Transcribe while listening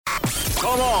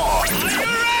Come on. Are you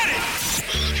ready?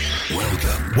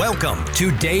 Welcome to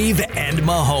Dave and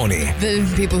Mahoney.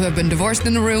 The people who have been divorced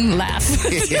in the room laugh.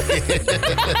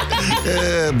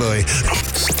 Boy.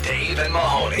 Dave and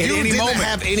Mahoney. You didn't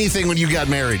have anything when you got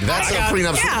married. That's a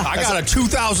prenup. Yeah. I got a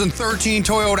 2013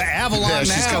 Toyota Avalon now.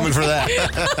 She's coming for that.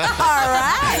 All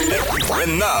right.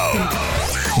 And now,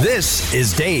 this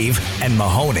is Dave and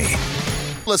Mahoney.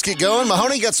 Let's get going.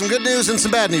 Mahoney got some good news and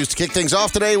some bad news to kick things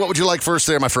off today. What would you like first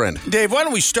there, my friend? Dave, why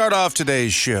don't we start off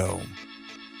today's show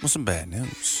with some bad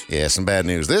news? Yeah, some bad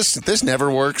news. This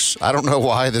never works. I don't know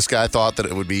why this guy thought that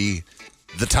it would be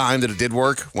the time that it did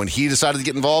work when he decided to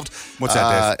get involved. What's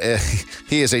that, Dave?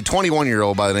 He is a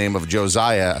 21-year-old by the name of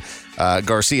Josiah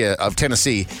Garcia of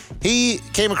Tennessee. He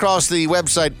came across the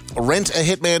website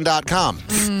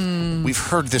rentahitman.com. We've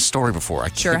heard this story before. I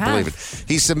can't believe it.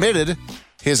 He submitted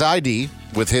his ID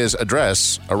with his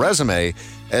address, a resume,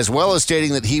 as well as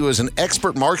stating that he was an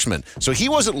expert marksman. So he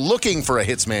wasn't looking for a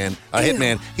hitman.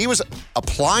 He was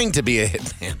applying to be a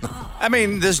hitman. I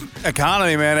mean, this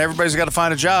economy, man, everybody's got to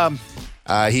find a job.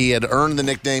 He had earned the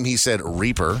nickname, he said,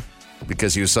 Reaper,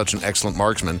 because he was such an excellent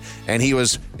marksman. And he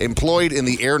was employed in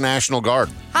the Air National Guard.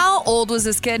 How old was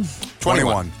this kid?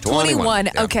 21. 21.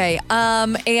 Yeah. Okay.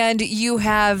 And you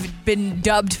have been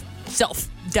dubbed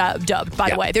dubbed, by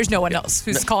the way. There's no one else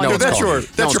who's calling you. That's your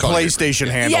No one's calling you. PlayStation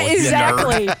handle. Yeah, you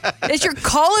exactly. nerd. It's your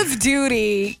Call of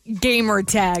Duty gamer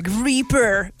tag,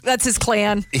 Reaper. That's his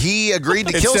clan. He agreed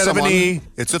to kill Instead of someone. an E,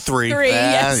 it's a 3.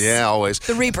 Yes. Yeah, always.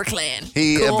 The Reaper clan.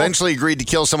 He Cool. eventually agreed to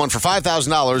kill someone for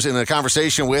 $5,000 in a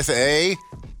conversation with a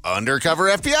undercover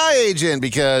FBI agent,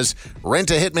 because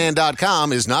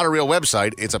rentahitman.com is not a real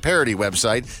website. It's a parody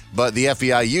website, but the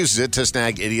FBI uses it to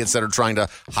snag idiots that are trying to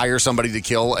hire somebody to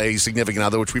kill a significant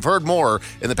other, which we've heard more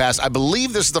in the past. I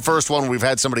believe this is the first one where we've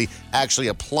had somebody actually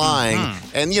applying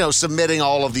and, submitting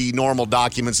all of the normal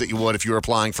documents that you would if you were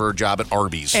applying for a job at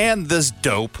Arby's. And this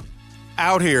dope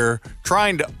out here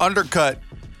trying to undercut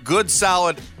good,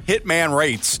 solid hitman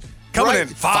rates. Coming in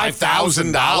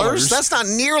 $5,000. That's not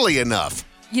nearly enough.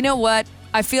 You know what?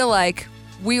 I feel like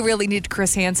we really need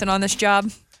Chris Hansen on this job.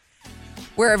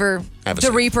 Wherever Have a the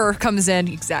seat. Reaper comes in.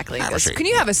 Exactly. Have a seat. Can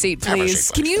you have a seat, Have a please?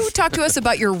 seat, Can you talk to us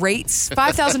about your rates?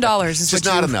 $5,000 is It's just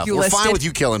what not enough. you We're listed. fine with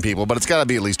you killing people, but it's got to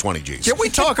be at least 20 G's. Can we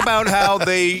talk about how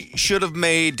they should have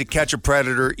made To Catch a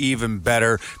Predator even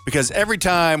better? Because every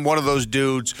time one of those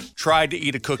dudes tried to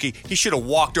eat a cookie, he should have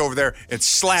walked over there and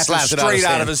slapped it straight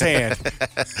out of his hand.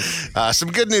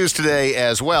 Some good news today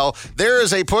as well. There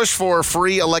is a push for a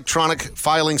free electronic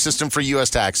filing system for U.S.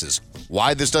 taxes.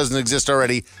 Why this doesn't exist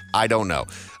already, I don't know.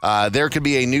 There could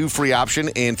be a new free option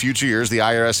in future years. The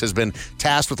IRS has been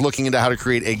tasked with looking into how to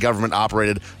create a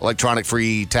government-operated electronic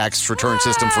free tax return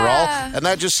system for all, and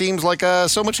that just seems like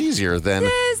so much easier than...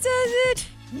 Yes, does it?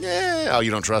 Yeah. Oh,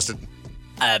 you don't trust it?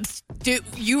 Do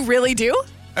you really do?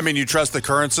 I mean, you trust the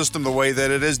current system the way that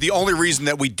it is. The only reason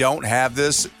that we don't have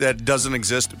this, that doesn't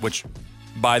exist, which,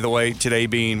 by the way, today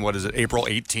being, April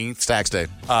 18th? It's tax day.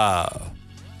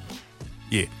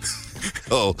 Yeah.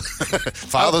 Oh,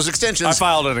 file those extensions. I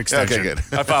filed an extension. Okay,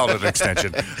 good. I filed an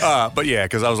extension. But yeah,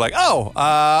 because I was like,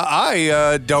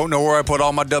 I don't know where I put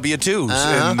all my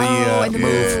W-2s in the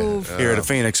move here to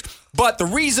Phoenix. But the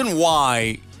reason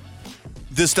why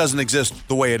this doesn't exist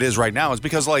the way it is right now is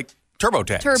because,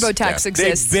 TurboTax. TurboTax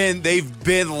exists. They've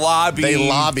been lobbying. They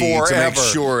lobby forever to make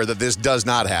sure that this does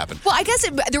not happen. Well, I guess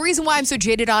the reason why I'm so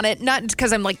jaded on it, not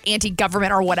because I'm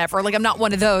anti-government or whatever, I'm not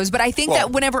one of those, but I think that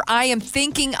whenever I am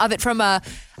thinking of it from a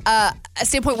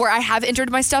standpoint where I have entered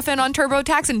my stuff in on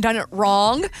TurboTax and done it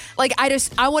wrong,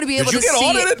 I want to be able to see Did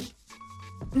you get audited? it.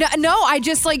 No, I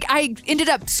just I ended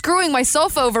up screwing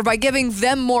myself over by giving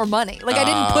them more money. I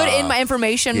didn't put in my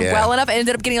information well enough. I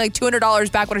ended up getting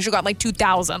 $200 back when I should have got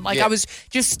 $2,000. I was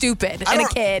just stupid and a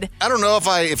kid. I don't know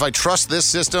if I trust this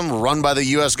system run by the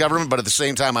U.S. government, but at the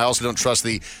same time, I also don't trust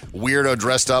the weirdo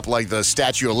dressed up like the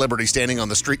Statue of Liberty standing on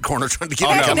the street corner trying to get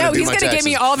me to come No, and do he's my going to give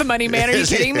me taxes. all the money, man. Are you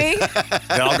kidding me?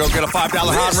 Then I'll go get a $5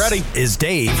 hot and ready. Is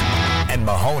Dave and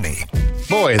Mahoney.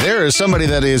 Boy, there is somebody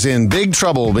that is in big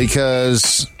trouble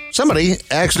because somebody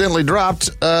accidentally dropped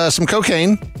some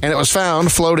cocaine, and it was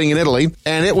found floating in Italy,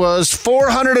 and it was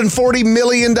 $440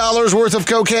 million worth of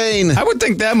cocaine. I would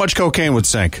think that much cocaine would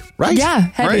sink. Right? Yeah,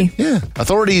 heavy. Right? Yeah.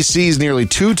 Authorities seized nearly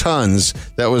 2 tons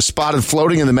that was spotted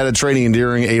floating in the Mediterranean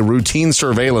during a routine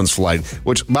surveillance flight,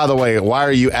 which, by the way, why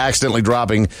are you accidentally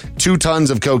dropping 2 tons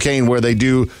of cocaine where they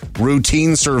do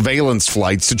routine surveillance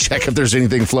flights to check if there's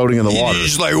anything floating in the water? You're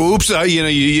just oops,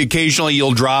 you occasionally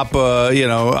you'll drop,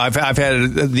 I've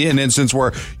had an instance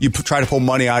where you try to pull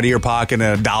money out of your pocket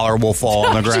and $1 will fall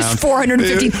on the ground. Just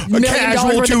 $450 million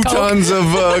casual worth 2 of coke. tons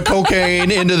of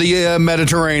cocaine into the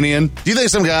Mediterranean. Do you think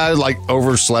some guy like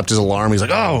overslept his alarm? He's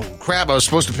like, oh, crap, I was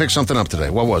supposed to pick something up today.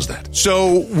 What was that?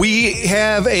 So we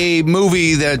have a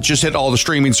movie that just hit all the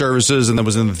streaming services and that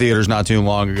was in the theaters not too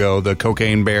long ago, The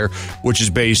Cocaine Bear, which is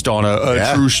based on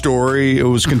a true story. It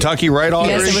was Kentucky, right,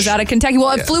 Audrey? Yes, it was out of Kentucky.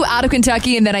 Well, it flew out of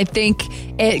Kentucky, and then I think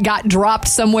it got dropped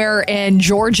somewhere in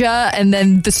Georgia. And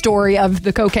then the story of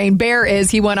the Cocaine Bear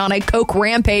is he went on a coke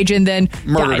rampage and then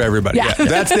murdered died. everybody. Yeah.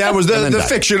 That was the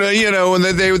fiction, and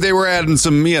they were adding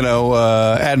some,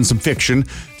 adding some fiction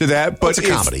to that. But it's a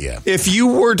comedy, yeah. If you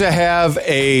were to have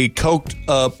a coked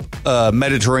up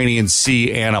Mediterranean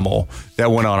Sea animal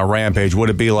that went on a rampage, would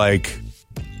it be like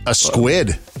a squid?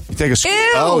 You think a squid?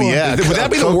 Ew. Oh, yeah. Would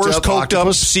that be the worst coked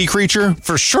up sea creature?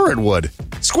 For sure it would.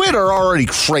 Squid are already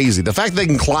crazy. The fact that they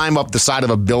can climb up the side of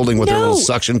a building with their little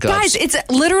suction cups. Guys, it's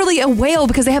literally a whale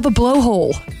because they have a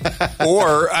blowhole.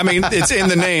 Or, I mean, it's in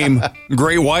the name,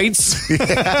 great whites.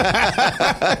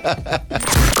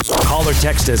 Call or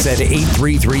text us at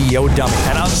 833-YO-DUMMY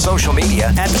and on social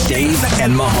media at Dave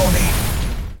and Mahoney.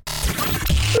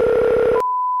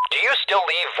 Do you still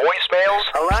leave voicemails?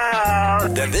 Hello?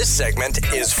 Then this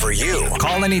segment is for you.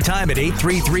 Call anytime at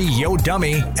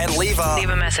 833-YO-DUMMY and leave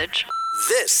a message.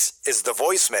 This is the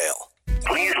voicemail.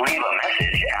 Please leave a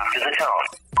message after the tone.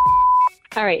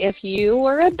 All right, if you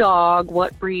were a dog,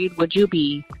 what breed would you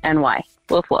be and why?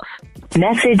 Woof woof.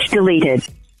 Message deleted.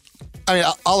 I mean,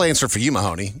 I'll answer for you,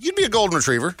 Mahoney. You'd be a golden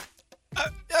retriever.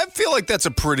 I feel like that's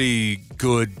a pretty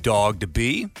good dog to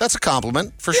be. That's a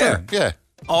compliment, for sure. Yeah.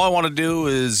 All I want to do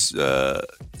is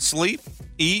sleep,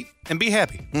 eat, and be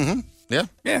happy. Mm-hmm. Yeah.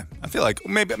 Yeah, I feel like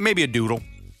maybe a doodle.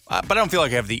 But I don't feel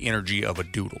like I have the energy of a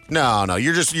doodle. No,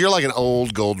 you're like an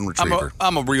old golden retriever.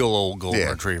 I'm a real old golden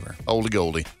retriever. Oldie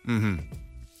Goldie. Mm-hmm.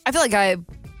 I feel like I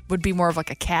would be more of like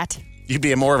a cat. You'd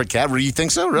be more of a cat? Do you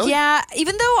think so, really? Yeah,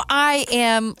 even though I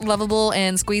am lovable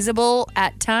and squeezable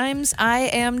at times, I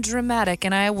am dramatic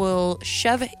and I will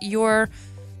shove your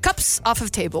cups off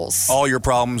of tables. All your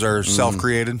problems are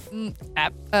self-created?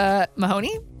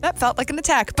 Mahoney? That felt like an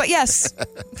attack, but yes.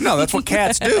 No, that's what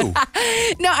cats do.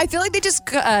 No, I feel like they just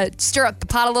stir up the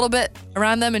pot a little bit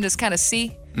around them and just kind of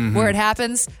see where it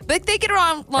happens. But they get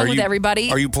along with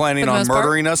everybody. Are you planning on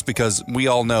murdering us? Because we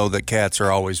all know that cats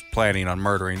are always planning on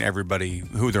murdering everybody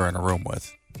who they're in a room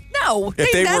with. No,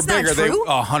 if they that's were bigger, not true.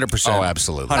 100%. Oh,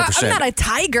 absolutely. 100%. I'm not a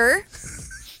tiger.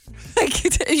 Like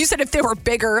you said, if they were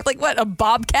bigger, like what, a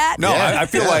bobcat? No, I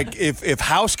feel like if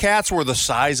house cats were the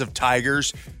size of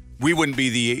tigers, we wouldn't be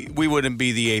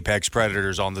the apex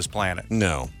predators on this planet.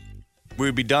 No, we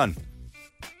would be done.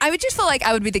 I would just feel like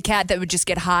I would be the cat that would just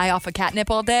get high off of catnip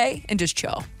all day and just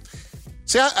chill.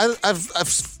 See,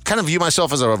 I've kind of view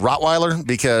myself as a Rottweiler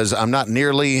because I'm not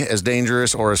nearly as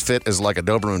dangerous or as fit as like a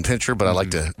Doberman Pinscher, but I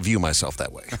like to view myself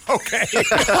that way. Okay.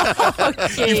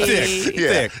 Okay. You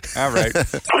thick. All right.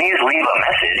 Please leave a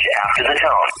message after the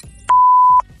tone.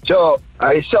 So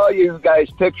I saw you guys'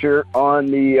 picture on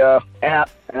the app,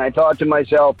 and I thought to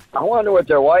myself, I wonder what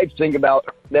their wives think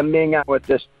about them being out with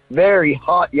this very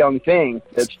hot young thing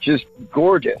that's just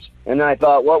gorgeous. And I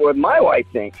thought, what would my wife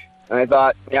think? And I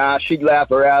thought, yeah, she'd laugh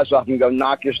her ass off and go,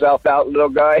 knock yourself out, little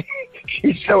guy.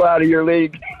 She's so out of your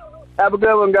league. Have a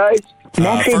good one, guys.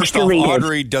 Message first deleted. off,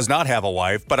 Audrey does not have a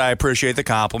wife, but I appreciate the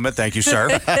compliment. Thank you, sir.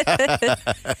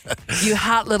 You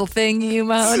hot little thing, you,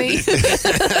 Mahoney.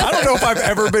 I don't know if I've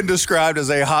ever been described as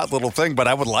a hot little thing, but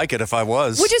I would like it if I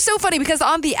was. Which is so funny because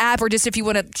on the app, or just if you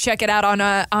want to check it out on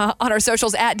our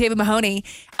socials at David Mahoney,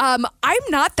 I'm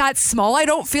not that small, I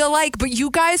don't feel like, but you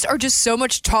guys are just so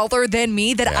much taller than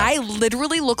me that I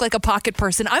literally look like a pocket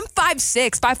person. I'm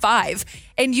 5'6", 5'5",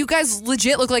 and you guys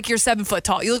legit look like you're 7 foot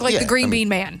tall. You look like the Green Bean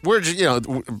Man. We're just, a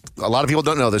lot of people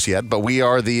don't know this yet, but we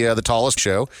are the tallest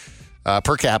show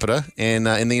per capita in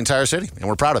the entire city, and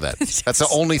we're proud of that. That's the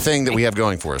only thing that we have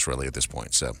going for us, really, at this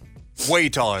point. So, way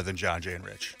taller than John, Jay, and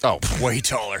Rich. Oh, way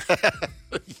taller. Please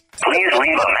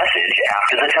leave a message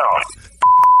after the tone.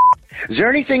 Is there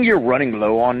anything you're running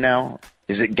low on now?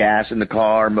 Is it gas in the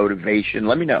car, motivation?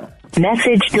 Let me know.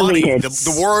 Message Money. deleted.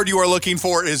 The word you are looking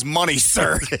for is money,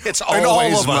 sir. It's And all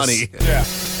always of us. money. Yeah.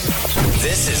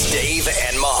 This is Dave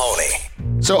and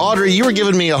Mahoney. So, Audrey, you were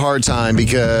giving me a hard time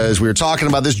because we were talking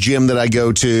about this gym that I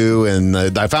go to, and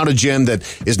I found a gym that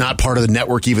is not part of the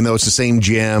network, even though it's the same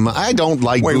gym. I don't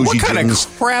like Wait, bougie what kind gyms.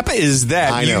 of crap is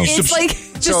that? I know. It's like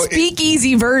The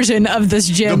speakeasy version of this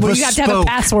gym where you have to have a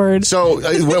password. So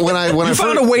when I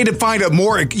found a way to find a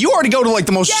more, you already go to like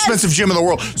the most expensive gym in the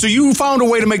world. So you found a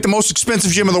way to make the most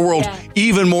expensive gym in the world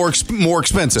even more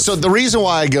expensive. So the reason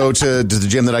why I go to the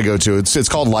gym that I go to, it's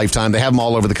called Lifetime. They have them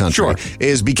all over the country.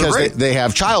 Is because they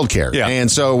have childcare. Yeah.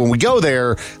 And so when we go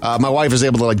there, my wife is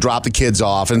able to like drop the kids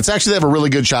off, and it's actually, they have a really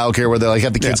good childcare where they like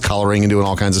have the kids coloring and doing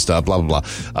all kinds of stuff, blah blah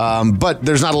blah. But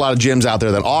there's not a lot of gyms out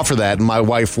there that offer that, and my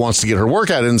wife wants to get her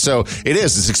workout in, and so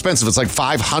it's expensive. It's like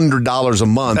 $500 a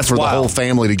month for the whole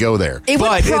family to go there. It's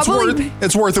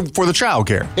worth it for the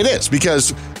childcare. It is,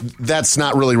 because that's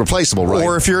not really replaceable, right?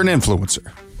 Or if you're an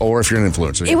influencer.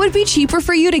 It would be cheaper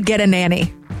for you to get a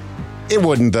nanny. It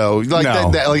wouldn't, though.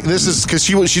 Like this is because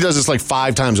she does this like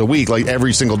 5 times a week, like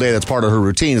every single day. That's part of her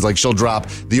routine. Is like she'll drop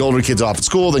the older kids off at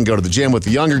school, then go to the gym with the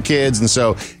younger kids, and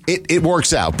so it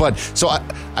works out. But so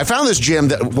I found this gym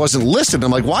that wasn't listed. And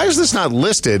I'm like, why is this not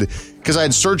listed? Because I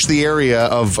had searched the area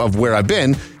of where I've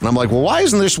been, and I'm like, well, why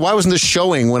wasn't this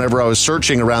showing whenever I was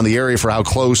searching around the area for how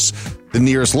close the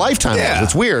nearest Lifetime was?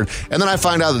 It's weird. And then I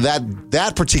find out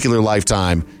that particular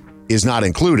Lifetime is not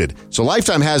included. So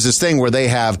Lifetime has this thing where they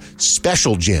have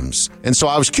special gyms. And so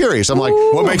I was curious. I'm like,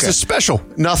 what makes it special?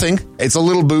 Nothing. It's a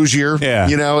little bougier. Yeah.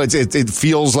 You know, it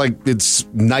feels like it's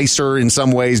nicer in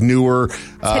some ways, newer.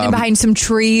 It's hidden behind some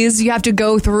trees. You have to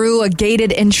go through a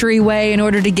gated entryway in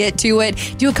order to get to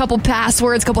it. Do a couple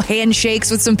passwords, a couple handshakes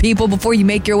with some people before you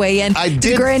make your way in. I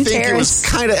did think it was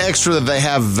kind of extra that they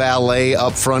have valet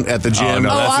up front at the gym. Oh,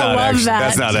 no, that's not love extra. that.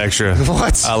 That's not extra.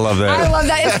 What? I love that. I love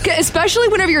that. Especially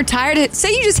whenever you're tired. Say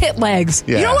you just hit legs.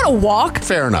 Yeah. You don't want to walk.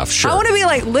 Fair enough, sure. I want to be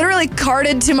like literally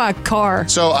carted to my car.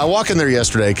 So I walk in there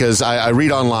yesterday because I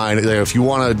read online, if you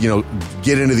want to,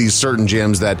 get into these certain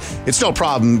gyms, that it's no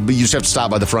problem, but you just have to stop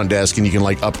by the front desk and you can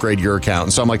like upgrade your account.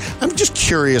 And so I'm like, I'm just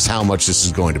curious how much this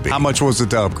is going to be. How much was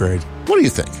it to upgrade? What do you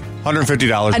think?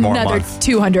 $150 more a month.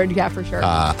 $200, yeah, for sure.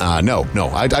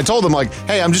 No. I told them like,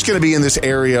 hey, I'm just going to be in this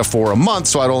area for a month,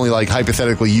 so I'd only like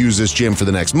hypothetically use this gym for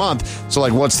the next month. So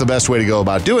like, what's the best way to go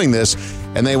about doing this?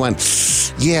 And they went,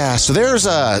 yeah, so there's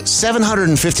a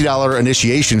 $750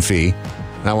 initiation fee.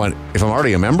 And I went, if I'm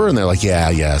already a member? And they're like,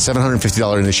 yeah,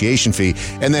 $750 initiation fee.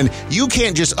 And then you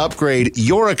can't just upgrade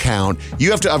your account. You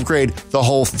have to upgrade the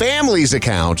whole family's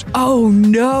account. Oh,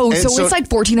 no. So it's like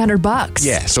 $1,400.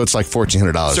 Yeah, so it's like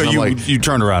 $1,400. So you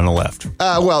turned around and left.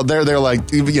 Well, they're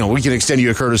like, we can extend you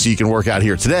a courtesy. You can work out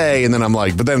here today. And then I'm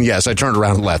like, but then, yes, I turned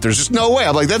around and left. There's just no way.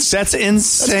 I'm like, that's insane.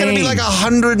 That's going to be like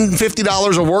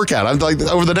 $150 a workout. I'm like,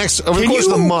 over the course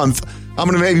of the month, I'm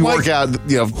going to maybe work out,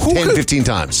 10, 15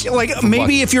 times. Like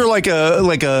maybe if you're like a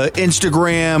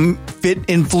Instagram fit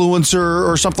influencer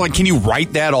or something, like, can you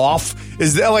write that off?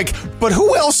 Is that like, but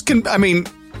who else can,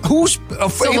 who's able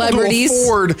to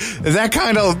afford that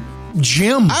kind of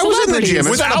gym? I was in the gym. It's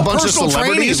without a bunch personal of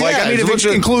celebrities. training. If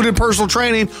it included personal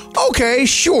training, okay,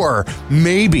 sure.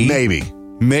 Maybe.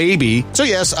 So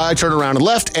yes, I turned around and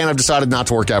left, and I've decided not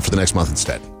to work out for the next month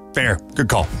instead. Fair. Good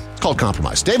call. It's called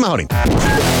compromise. Dave Mahoney.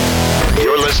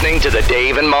 You're listening to the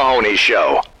Dave and Mahoney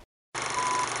Show.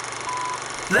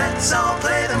 Let's all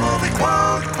play the movie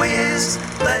quote quiz.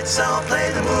 Let's all play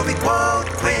the movie quote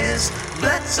quiz.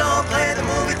 Let's all play the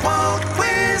movie quote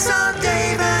quiz on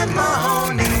Dave and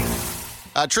Mahoney.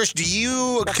 Trish, do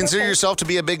you consider yourself to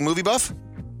be a big movie buff?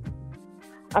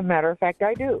 As a matter of fact,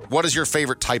 I do. What is your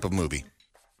favorite type of movie?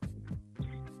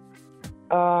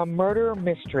 Murder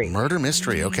mystery. Murder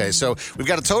mystery. Okay, so we've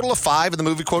got a total of 5 in the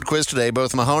movie quote quiz today.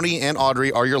 Both Mahoney and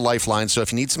Audrey are your lifeline, so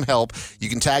if you need some help, you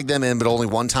can tag them in, but only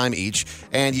one time each.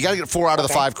 And you got to get 4 out of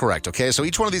the 5 correct, okay? So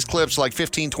each one of these clips like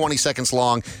 15, 20 seconds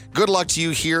long. Good luck to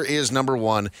you. Here is number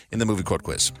 1 in the movie quote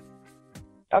quiz.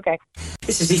 Okay.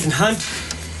 This is Ethan Hunt.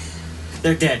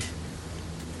 They're dead.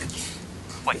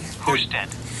 Wait, who's dead?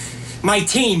 My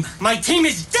team. My team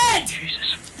is dead!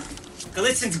 Jesus.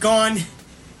 Galitzin's gone.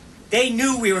 They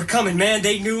knew we were coming, man.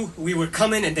 They knew we were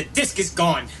coming, and the disc is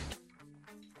gone.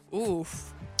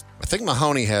 Oof. I think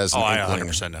Mahoney has. I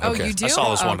 100% know. Oh, you do? I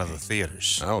saw this one of the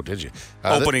theaters. Oh, did you?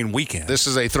 Opening weekend. This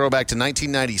is a throwback to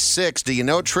 1996. Do you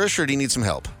know it, Trish, or do you need some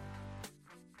help?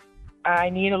 I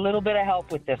need a little bit of help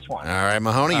with this one. All right,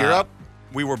 Mahoney, you're up.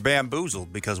 We were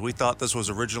bamboozled because we thought this was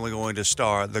originally going to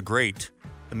star the great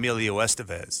Emilio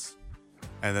Estevez,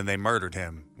 and then they murdered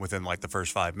him within like the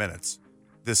first 5 minutes.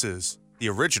 This is the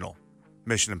original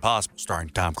Mission Impossible starring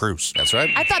Tom Cruise. That's right.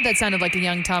 I thought that sounded like a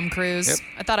young Tom Cruise. Yep.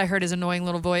 I thought I heard his annoying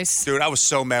little voice. Dude, I was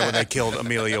so mad when they killed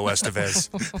Emilio Estevez.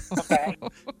 Okay.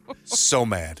 So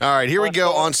mad. All right, here we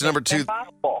go. On to number 2.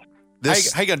 How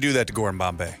you going to do that to Gordon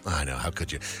Bombay? I know. How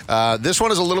could you? This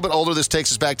one is a little bit older. This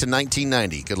takes us back to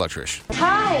 1990. Good luck, Trish.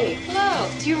 Hi. Hello.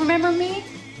 Do you remember me?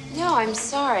 No, I'm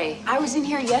sorry. I was in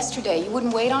here yesterday. You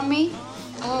wouldn't wait on me?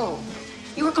 Oh,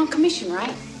 you work on commission,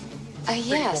 right?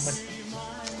 Yes.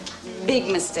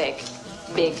 Big mistake.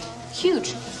 Big.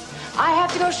 Huge. I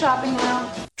have to go shopping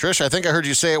now. Trish, I think I heard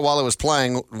you say it while it was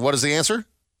playing. What is the answer?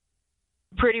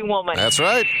 Pretty Woman. That's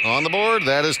right. On the board.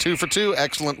 That is 2 for 2.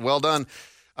 Excellent. Well done.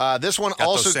 This one Got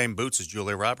also. those same boots as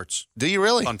Julia Roberts. Do you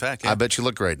really? Fun fact. Yeah. I bet you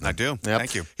look great. I do. Yep.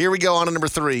 Thank you. Here we go on to number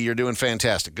 3. You're doing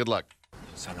fantastic. Good luck.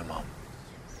 Send him home.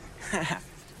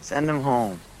 Send him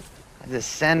home. I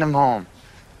just send him home.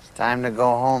 It's time to go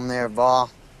home there, Ball.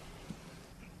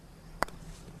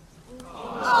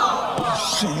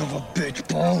 Son of a bitch,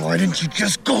 Ball. Why didn't you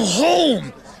just go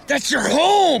home? That's your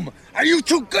home. Are you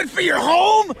too good for your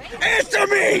home? Answer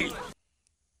me.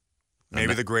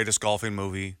 Maybe the greatest golfing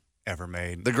movie ever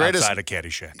made. The greatest outside of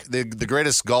Caddyshack. The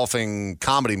greatest golfing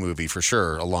comedy movie for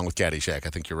sure, along with Caddyshack. I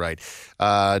think you're right.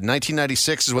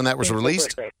 1996 is when that was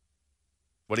released.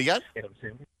 What do you got?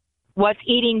 What's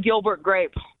Eating Gilbert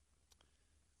Grape?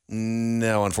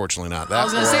 No, unfortunately not. I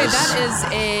was going to say that is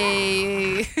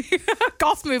a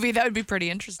golf movie. That would be pretty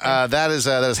interesting. That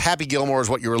is Happy Gilmore is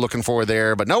what you were looking for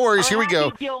there. But no worries. Here we go.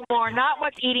 Happy Gilmore, not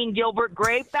What's Eating Gilbert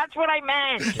Grape. That's what I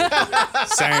meant.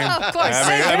 Same. Of course.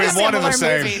 I mean one and the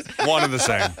same. Movies. One and the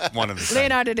same. One and the same.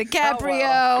 Leonardo DiCaprio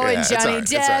Yeah, and Johnny all right,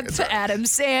 Depp, Adam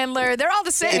Sandler. They're all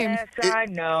the same. Yes, I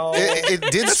know. It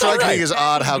did strike me as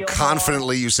odd how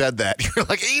confidently you said that. You're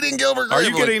like Eating Gilbert Grape. Are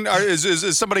you getting?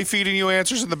 Is somebody feeding you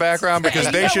answers in the background?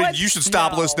 Because you should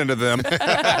stop listening to them.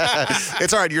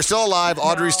 It's all right. You're still alive.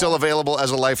 Audrey's still available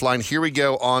as a lifeline. Here we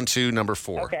go on to number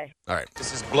 4. Okay. All right.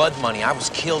 This is blood money. I was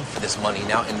killed for this money.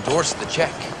 Now endorse the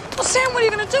check. Well, Sam, what are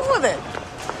you going to do with it?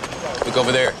 Look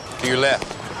over there, to your left.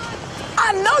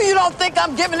 I know you don't think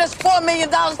I'm giving this $4 million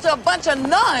to a bunch of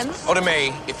nuns. Oda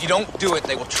Mae, if you don't do it,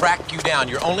 they will track you down.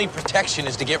 Your only protection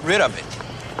is to get rid of it.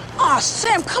 Oh,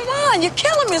 Sam, come on. You're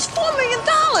killing me. It's $4 million.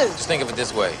 Just think of it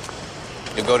this way.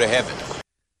 You'll go to heaven.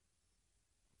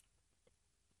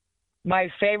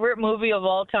 My favorite movie of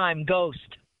all time, Ghost.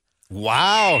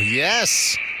 Wow.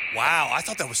 Yes. Wow. I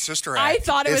thought that was Sister I Act.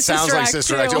 thought it was sounds Sister like Act,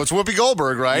 Sister too. Act. Oh, it's Whoopi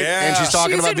Goldberg, right? Yeah. And she's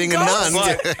talking She's about in being a Ghost.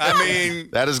 nun. But, I mean,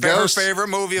 that is her Ghost. favorite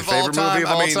movie of all Favorite time. movie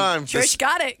of all time. Trish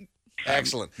got it.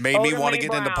 Excellent. Made me Oda want to Mae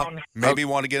get into Brown. maybe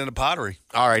want to get into pottery.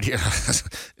 All right, here.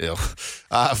 Ew.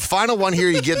 Final one here.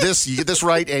 You get this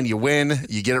right and you win.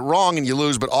 You get it wrong and you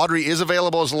lose. But Audrey is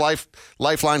available as a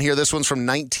lifeline here. This one's from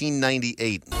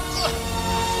 1998.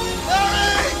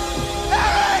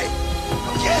 Harry!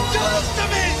 You can't do this to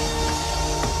me!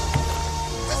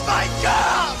 This is my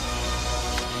job!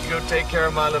 You go take care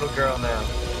of my little girl now.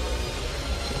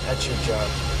 That's your job.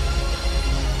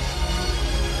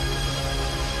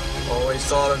 Always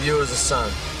thought of you as a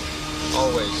son.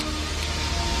 Always.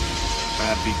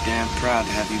 I'd be damn proud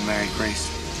to have you marry Grace.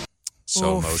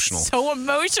 So Oof, emotional. So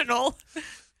emotional.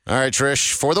 All right,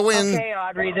 Trish, for the win. Okay,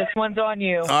 Audrey, this one's on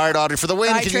you. All right, Audrey, for the win.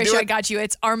 All right, Can you Trish, do I it? got you.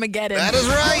 It's Armageddon. That is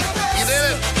right. You did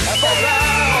it.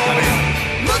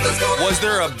 Was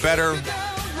there a better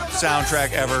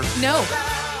soundtrack ever? No.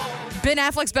 Ben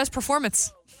Affleck's best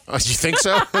performance. Oh, you think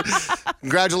so?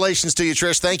 Congratulations to you,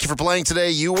 Trish. Thank you for playing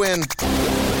today. You win.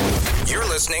 You're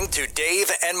listening to Dave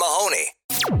and Mahoney.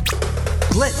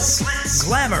 Glitz,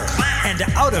 glamour, and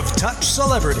out-of-touch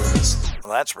celebrities.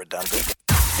 Well, that's redundant.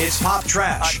 It's Pop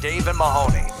Trash. On Dave and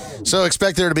Mahoney. So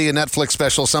expect there to be a Netflix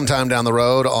special sometime down the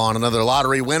road on another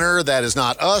lottery winner that is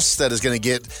not us, that is going to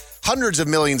get hundreds of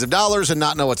millions of dollars and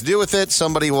not know what to do with it.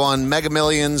 Somebody won Mega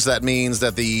Millions. That means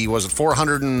that was it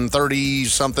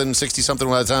 430-something, 60-something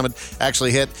by the time it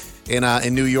actually hit in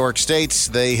New York State.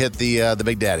 They hit the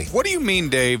Big Daddy. What do you mean,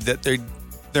 Dave, that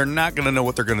they're not going to know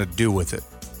what they're going to do with it?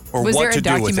 Or Was what there to a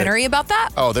do with it? documentary about that?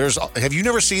 Oh, have you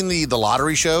never seen the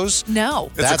lottery shows? No.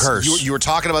 It's a curse. You were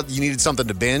talking about you needed something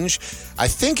to binge. I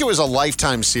think it was a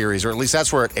Lifetime series, or at least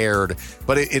that's where it aired.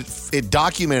 But it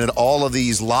documented all of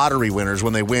these lottery winners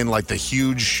when they win like the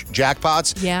huge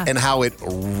jackpots, Yeah. and how it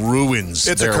ruins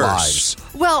It's a their curse. lives.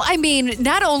 Well, I mean,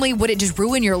 not only would it just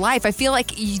ruin your life, I feel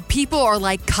like people are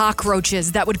like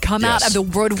cockroaches that would come out Yes. of the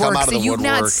Come woodwork out of that the you've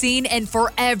not woodwork. seen in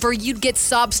forever. You'd get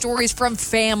sob stories from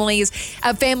family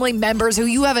members who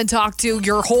you haven't talked to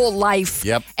your whole life.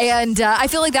 Yep. And I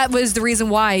feel like that was the reason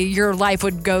why your life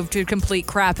would go to complete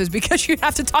crap, is because you'd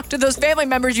have to talk to those family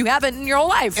members you haven't in your whole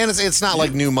life. And it's not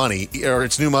like new money, or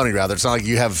it's new money rather. It's not like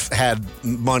you have had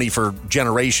money for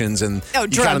generations and you kind of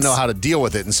drugs. know how to deal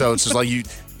with it. And so it's just like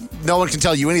no one can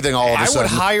tell you anything all of a I sudden. would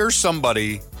hire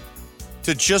somebody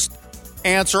to just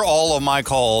answer all of my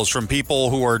calls from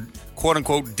people who are quote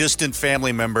unquote distant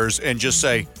family members and just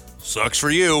say, sucks for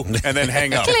you, and then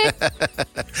hang up.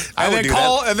 would do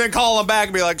that. And then call them back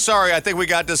and be like, sorry, I think we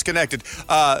got disconnected.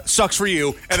 Sucks for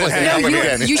you, and then hang up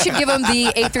again. You should give them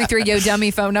the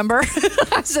 833-YO-DUMMY phone number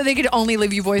so they could only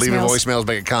leave you voicemails. Leave your voicemails,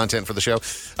 making content for the show.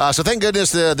 So thank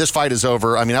goodness this fight is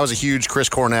over. I mean, I was a huge Chris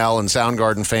Cornell and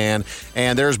Soundgarden fan,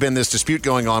 and there's been this dispute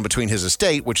going on between his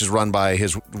estate, which is run by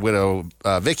his widow,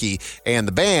 Vicky, and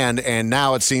the band, and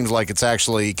now it seems like it's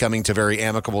actually coming to very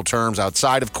amicable terms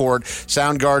outside of court.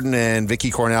 Soundgarden and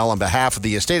Vicky Cornell, on behalf of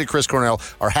the estate of Chris Cornell,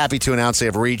 are happy to announce they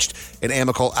have reached an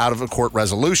amicable out-of-court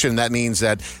resolution. That means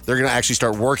that they're going to actually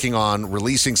start working on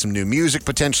releasing some new music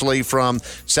potentially from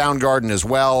Soundgarden as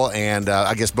well, and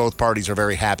I guess both parties are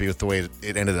very happy with the way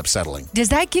it ended up settling. Does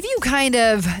that give you kind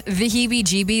of the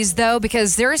heebie-jeebies, though?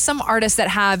 Because there are some artists that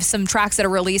have some tracks that are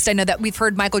released. I know that we've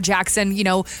heard Michael Jackson,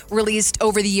 released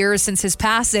over the years since his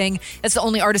passing. That's the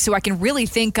only artist who I can really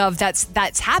think of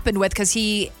that's happened with, because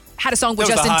he had a song with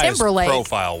Justin Timberlake.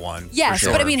 Profile one. Yes, for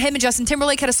sure. but I mean, him and Justin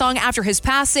Timberlake had a song after his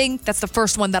passing. That's the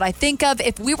first one that I think of.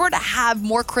 If we were to have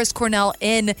more Chris Cornell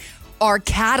in our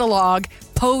catalog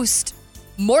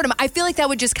post-mortem, I feel like that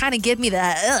would just kind of give me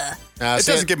the it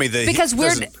doesn't give me the... Because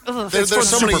there's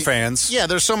so many super fans. Yeah,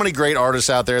 there's so many great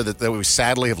artists out there that we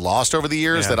sadly have lost over the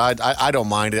years that I don't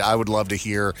mind it. I would love to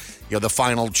hear the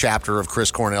final chapter of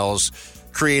Chris Cornell's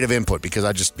creative input, because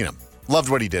I just loved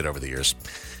what he did over the years.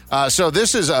 So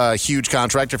this is a huge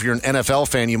contract. If you're an NFL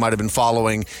fan, you might have been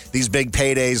following these big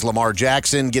paydays. Lamar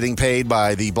Jackson getting paid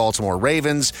by the Baltimore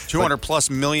Ravens. $200+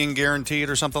 million guaranteed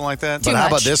or something like that. But how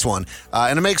about this one?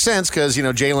 And it makes sense because,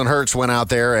 Jalen Hurts went out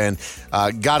there and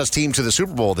got his team to the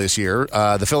Super Bowl this year.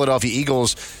 The Philadelphia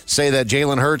Eagles say that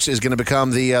Jalen Hurts is going to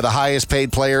become the highest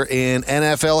paid player in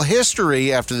NFL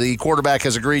history after the quarterback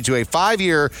has agreed to a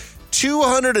 5-year,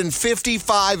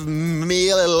 $255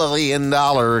 million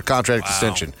contract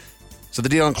extension. So the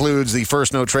deal includes the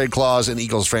first no-trade clause in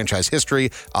Eagles franchise history,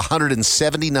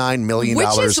 $179 million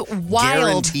which is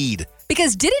wild, guaranteed.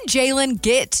 Because didn't Jalen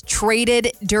get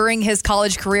traded during his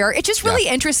college career? It's just really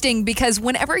interesting because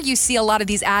whenever you see a lot of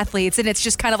these athletes, and it's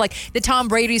just kind of like the Tom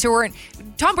Brady's who weren't...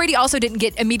 Tom Brady also didn't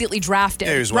get immediately drafted,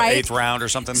 he was, right? 8th round or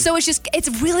something? So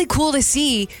it's really cool to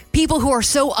see people who are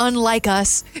so unlike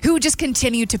us who just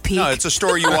continue to peak. No, it's a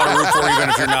story you want to root for even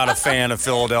if you're not a fan of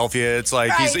Philadelphia. It's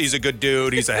like he's a good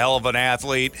dude. He's a hell of an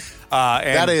athlete.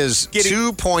 And that is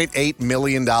 $2.8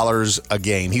 million a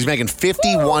game. He's making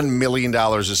 $51 million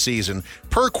a season.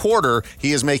 Per quarter,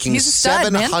 he is making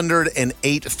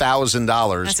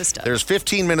 $708,000. That's a stud. There's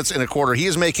 15 minutes in a quarter. He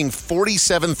is making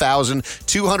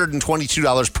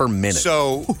 $47,222 per minute.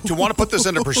 So, to want to put this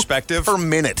into perspective. Per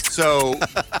minute. So,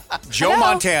 Joe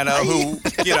Montana, who,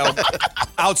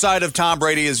 outside of Tom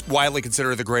Brady, is widely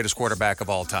considered the greatest quarterback of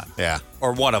all time. Yeah.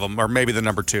 Or one of them, or maybe the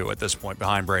number 2 at this point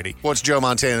behind Brady. What's Joe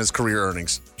Montana's career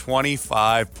earnings?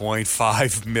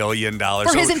 $25.5 million.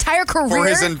 For his entire career? For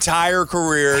his entire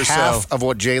career. Half of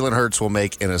what Jalen Hurts will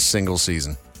make in a single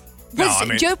season. I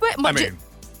mean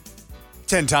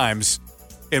 10 times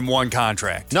in one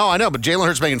contract. No, I know, but Jalen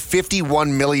Hurts making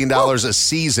 $51 million a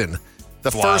season.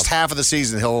 The first half of the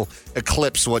season, he'll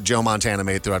eclipse what Joe Montana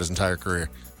made throughout his entire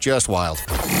career. Just wild.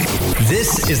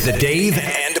 This is the Dave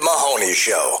and Mahoney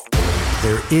Show.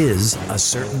 There is a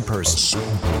certain person,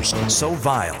 so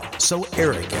vile, so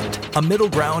arrogant, a middle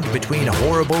ground between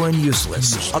horrible and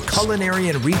useless, a culinary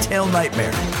and retail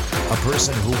nightmare, a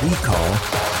person who we call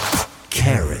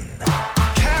Karen.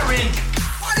 Karen,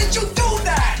 why did you do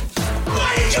that?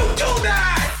 Why did you do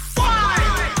that?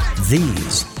 Why?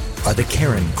 These are the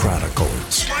Karen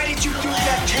Chronicles. Why did you do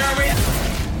that, Karen?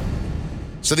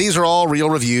 So these are all real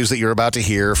reviews that you're about to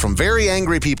hear from very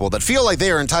angry people that feel like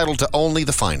they are entitled to only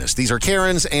the finest. These are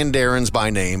Karens and Darrens by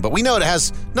name, but we know it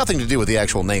has nothing to do with the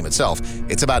actual name itself.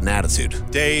 It's about an attitude.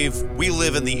 Dave, we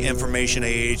live in the information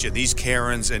age, and these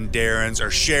Karens and Darrens are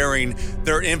sharing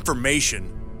their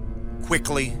information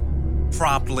quickly,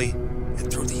 promptly,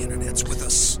 and through the internets with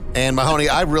us. And Mahoney,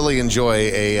 I really enjoy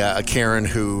a Karen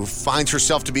who finds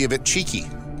herself to be a bit cheeky.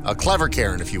 A clever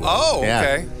Karen, if you will. Oh,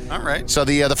 okay. All right. So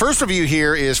the first review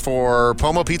here is for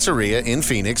Pomo Pizzeria in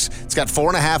Phoenix. It's got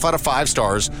 4.5 out of 5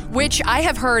 stars. Which I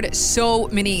have heard so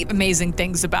many amazing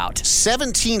things about.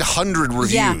 1,700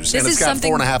 reviews, and it's got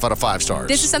 4.5 out of 5 stars.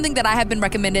 This is something that I have been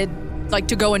recommended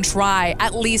to go and try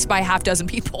at least by half dozen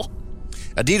people.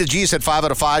 Adita G said 5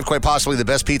 out of 5. Quite possibly the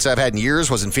best pizza I've had in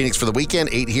years. Was in Phoenix for the weekend.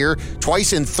 8 here.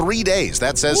 Twice in 3 days.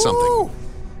 That says something.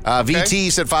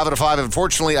 VT said 5 out of 5.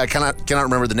 Unfortunately, I cannot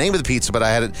remember the name of the pizza, but I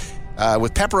had it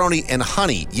with pepperoni and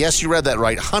honey. Yes, you read that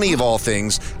right. Honey of all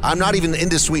things. I'm not even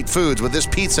into sweet foods, but this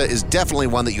pizza is definitely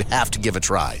one that you have to give a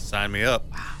try. Sign me up.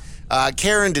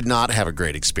 Karen did not have a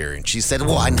great experience. She said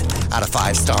 1 out of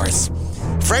 5 stars.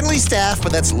 Friendly staff,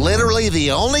 but that's literally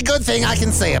the only good thing I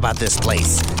can say about this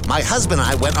place. My husband and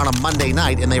I went on a Monday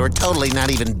night, and they were totally not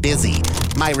even busy.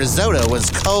 My risotto was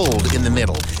cold in the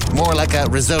middle, more like a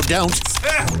risotto-don't.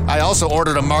 I also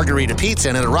ordered a margarita pizza,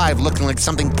 and it arrived looking like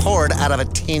something poured out of a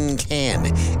tin can.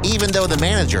 Even though the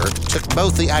manager took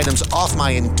both the items off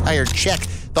my entire check,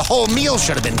 the whole meal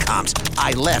should have been comped.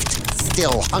 I left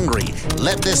still hungry.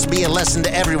 Let this be a lesson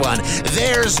to everyone.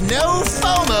 There's no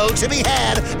FOMO to be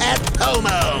had at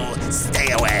Pomo.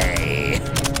 Stay away.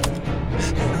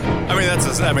 I mean,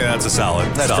 that's a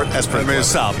solid. That's pretty. I mean, it's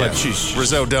solid, Yeah. but she's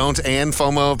Risotto don't and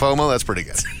Pomo. That's pretty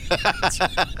good.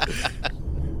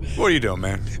 What are you doing,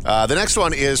 man? The next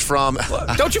one is from.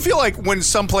 Don't you feel like when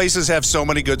some places have so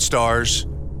many good stars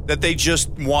that they just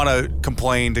want to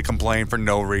complain for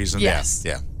no reason? Yes.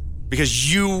 Yeah.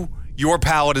 Because your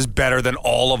palate is better than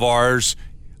all of ours.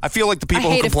 I feel like the people I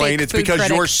who hate a complain, fake it's food because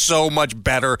critic. you're so much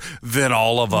better than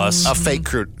all of us. A fake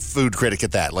food critic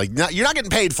at that. Like, you're not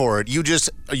getting paid for it.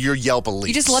 You're Yelp elite.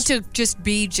 You just love to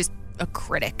be a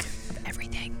critic of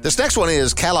everything. This next one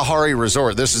is Kalahari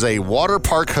Resort. This is a water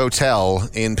park hotel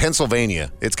in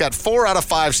Pennsylvania. It's got 4 out of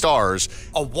 5 stars.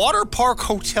 A water park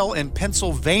hotel in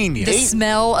Pennsylvania. The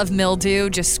smell of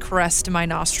mildew just caressed my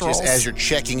nostrils. Just as you're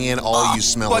checking in, all you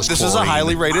smell But is this is a chlorine.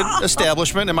 highly rated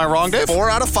establishment. Am I wrong, Dave?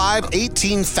 4 out of 5,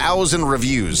 18,000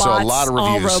 reviews. Bots, So a lot of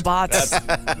reviews. all robots.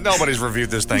 Nobody's reviewed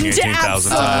this thing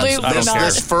 18,000 times. Absolutely I don't not. care.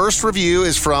 This first review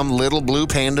is from Little Blue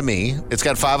Panda Me. It's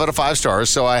got 5 out of 5 stars,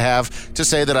 so I have to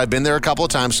say that I've been there a couple of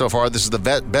times so far. This is the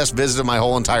best visit of my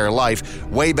whole entire life.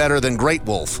 Way better than Great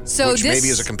Wolf, So which this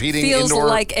maybe is a competing feels indoor.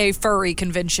 like a furry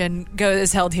convention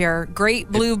is held here.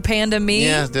 Great Blue Panda Me.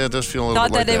 Yeah, that does feel a little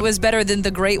Thought bit like that it was better than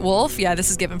the Great Wolf. Yeah, this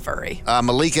is giving furry.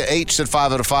 Malika H. said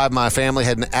 5 out of 5. My family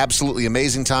had an absolutely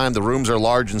amazing time. The rooms are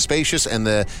large and spacious, and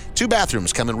the 2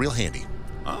 bathrooms come in real handy.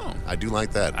 Oh. I do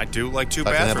like that. I do like 2 I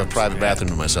can bathrooms. have a private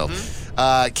bathroom to myself. Mm-hmm.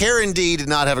 Karen D did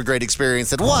not have a great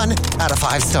experience. At 1 out of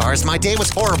 5 stars. My day was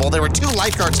horrible. There were 2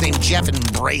 lifeguards named Jeff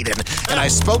and Braden, and I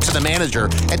spoke to the manager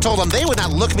and told them they would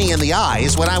not look me in the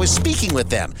eyes when I was speaking with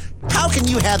them. How can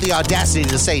you have the audacity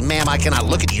to say, ma'am, I cannot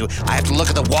look at you. I have to look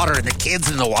at the water and the kids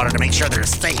in the water to make sure they're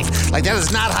safe. Like, that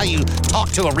is not how you talk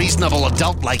to a reasonable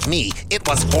adult like me. It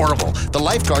was horrible. The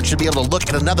lifeguard should be able to look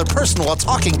at another person while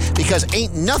talking because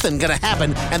ain't nothing gonna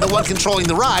happen, and the one controlling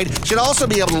the ride should also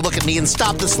be able to look at me and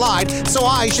stop the slide, so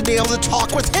I should be able to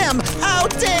talk with him. How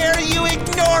dare you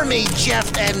ignore me,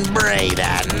 Jeff and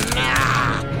Braden?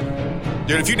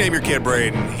 Dude, if you name your kid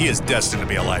Braden, he is destined to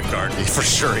be a lifeguard. For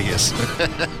sure he is.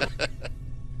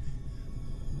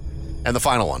 And the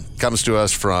final one comes to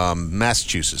us from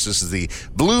Massachusetts. This is the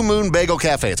Blue Moon Bagel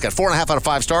Cafe. It's got 4.5 out of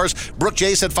 5 stars. Brooke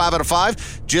J said 5 out of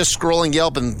 5. Just scrolling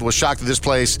Yelp and was shocked that this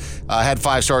place had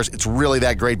 5 stars. It's really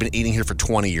that great. Been eating here for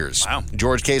 20 years. Wow.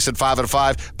 George K said 5 out of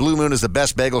 5. Blue Moon is the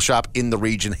best bagel shop in the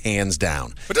region, hands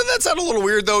down. But doesn't that sound a little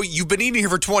weird, though? You've been eating here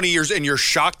for 20 years, and you're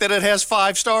shocked that it has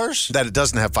 5 stars? That it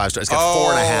doesn't have 5 stars. It's got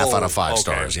 4.5 out of 5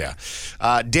 stars, yeah.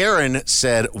 Darren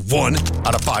said 1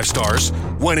 out of 5 stars.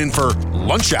 Went in for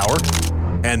lunch hour,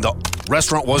 and the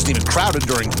restaurant wasn't even crowded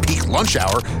during peak lunch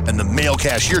hour, and the male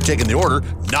cashier taking the order,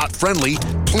 not friendly,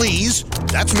 please.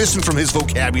 That's missing from his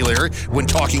vocabulary when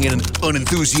talking in an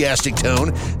unenthusiastic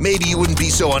tone. Maybe you wouldn't be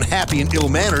so unhappy and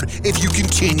ill-mannered if you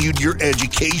continued your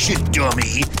education,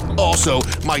 dummy. Also,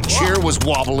 my chair was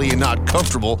wobbly and not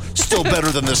comfortable. Still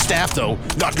better than the staff, though.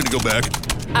 Not gonna go back.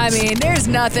 I mean, there's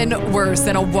nothing worse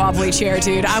than a wobbly chair,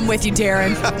 dude. I'm with you,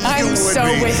 Darren. I'm so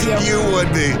with you. You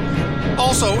would be.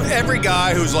 Also, every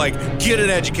guy who's like, get an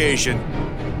education,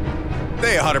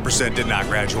 they 100% did not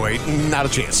graduate. Not a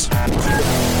chance.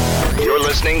 You're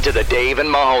listening to the Dave and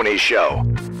Mahoney Show.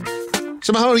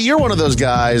 So, Mahoney, you're one of those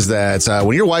guys that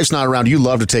when your wife's not around, you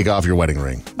love to take off your wedding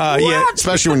ring. Yeah.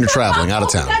 Especially when you're traveling out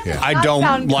of town. Yeah. I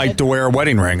don't like to wear a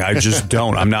wedding ring. I just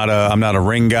don't. I'm not a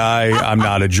ring guy. I'm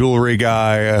not a jewelry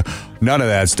guy. None of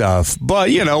that stuff. But,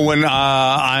 when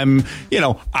I'm,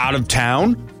 out of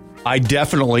town, I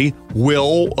definitely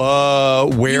will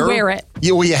wear. You wear it.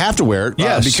 Yeah, well, you have to wear it.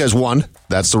 Yes. Because 1,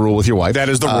 that's the rule with your wife. That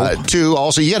is the rule. 2,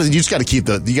 also you just got to keep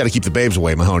the babes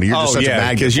away, Mahoney. You're just such a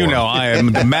magnet. Because I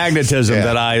am the magnetism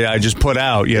that I just put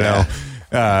out. You know.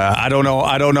 I don't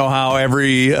know how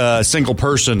every single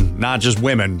person, not just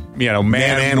women,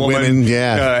 man and women,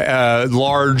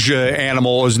 large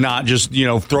animal is not just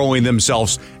throwing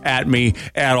themselves at me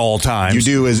at all times. You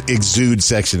do exude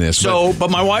sexiness. So, but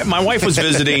my wife was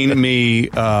visiting me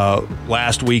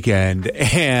last weekend,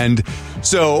 and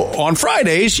so on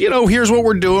Fridays, here's what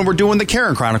we're doing. We're doing the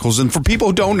Karen Chronicles, and for people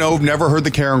who don't know, have never heard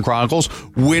the Karen Chronicles,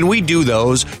 when we do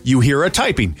those, you hear a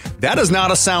typing. That is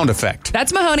not a sound effect.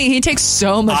 That's Mahoney. He takes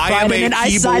so much pride in it. I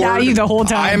side-eye you the whole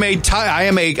time.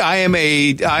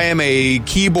 I am a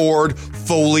keyboard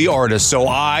Foley artist, so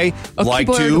I like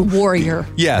to warrior.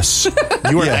 Yes,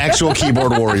 you are an actual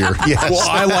keyboard warrior. Yes. Well,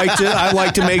 I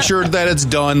like to make sure that it's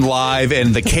done live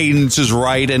and the cadence is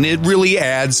right, and it really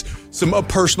adds a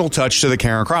personal touch to the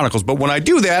Karen Chronicles. But when I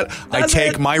do that, I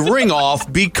take my ring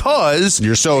off because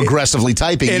you're so aggressively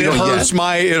typing, and it hurts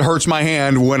my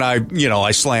hand when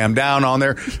I slam down on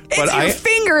there. But it's your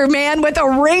finger, man, with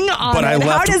a ring on it.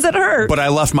 How does it hurt? But I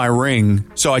left my ring,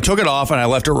 so I took it off and I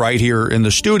left it right here in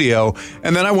the studio.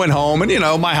 And then I went home, and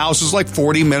my house is like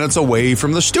 40 minutes away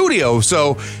from the studio.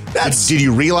 So did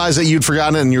you realize that you'd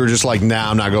forgotten it and you were just like,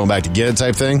 nah, I'm not going back to get it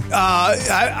type thing?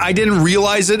 I didn't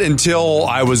realize it until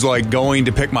I was like going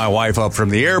to pick my wife up from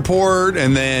the airport,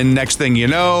 and then next thing you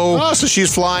know, so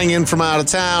she's flying in from out of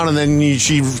town, and then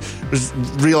she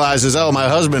realizes, my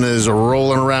husband is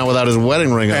rolling around without his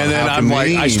wedding ring on. And then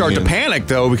I start to panic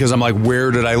though, because I'm like,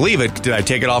 where did I leave it? Did I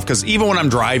take it off? Because even when I'm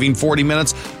driving 40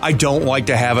 minutes, I don't like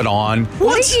to have it on.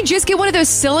 Why don't you just get one of those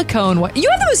silicone ones? You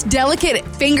have the most delicate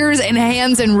fingers and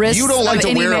hands and wrists. You don't like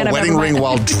to wear a wedding ring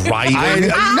while driving?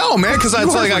 No, man, because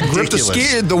it's like I grip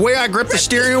the way I grip the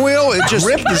steering wheel. It just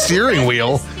grip the steering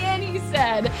wheel. Skin, he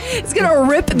said. It's gonna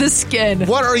rip the skin.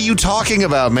 What are you talking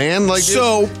about, man?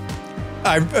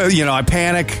 I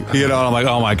panic, and I'm like,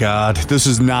 oh my God, this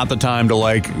is not the time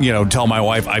to tell my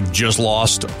wife I've just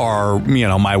lost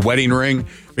my wedding ring,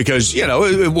 because,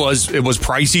 it was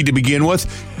pricey to begin with.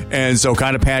 And so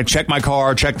kind of panic, check my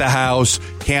car, check the house,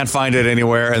 can't find it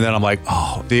anywhere. And then I'm like,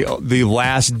 the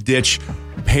last ditch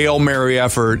Hail Mary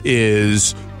effort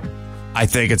is, I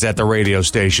think it's at the radio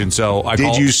station. So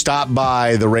did you stop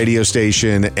by the radio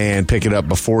station and pick it up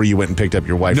before you went and picked up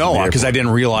your wife? No, because I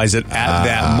didn't realize it at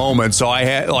that moment. So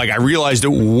I realized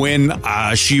it when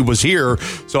she was here.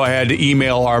 So I had to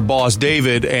email our boss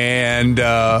David and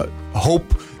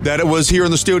hope that it was here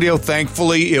in the studio.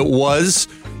 Thankfully, it was.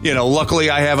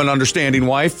 Luckily I have an understanding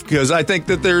wife, because I think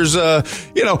that there's,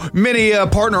 many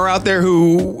partner out there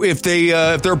who, if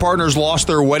their partners lost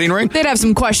their wedding ring, they'd have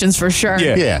some questions for sure.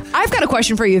 Yeah. I've got a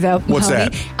question for you though. What's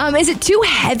that? Is it too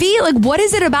heavy? Like, what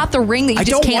is it about the ring that you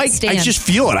just can't stand? I just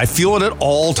feel it. I feel it at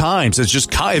all times. It's just,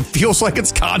 it feels like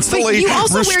it's constantly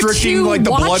restricting the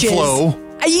blood flow.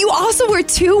 You also wear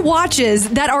 2 watches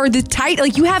that are the tight,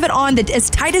 you have it on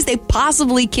as tight as they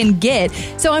possibly can get.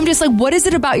 So I'm just like, what is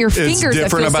it about your fingers? It's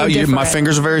different that feels about so you. different? My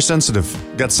fingers are very sensitive.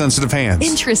 Got sensitive hands.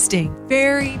 Interesting.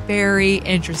 Very, very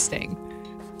interesting.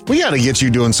 We got to get you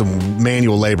doing some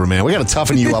manual labor, man. We got to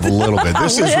toughen you up a little bit.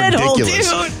 This is ridiculous.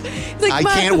 Dude. I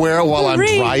can't wear it while I'm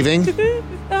driving.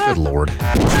 Good Lord.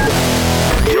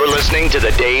 You're listening to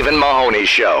the Dave and Mahoney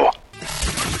Show.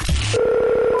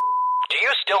 Do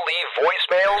you still leave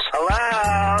voicemails?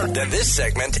 Hello? Then this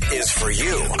segment is for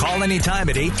you. Call anytime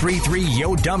at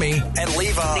 833-YO-DUMMY and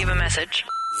leave a message.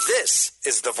 This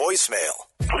is the voicemail.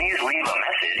 Please leave a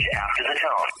message after the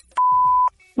tone.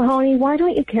 Mahoney, why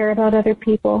don't you care about other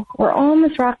people? We're all in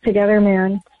this rock together,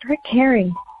 man. Start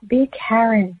caring. Be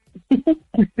Karen. See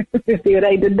what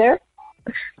I did there?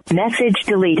 Message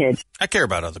deleted. I care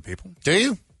about other people. Do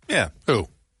you? Yeah. Who?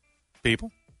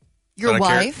 People. Your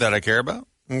wife? That I care about.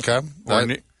 Okay. Or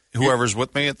whoever's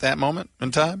with me at that moment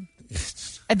in time.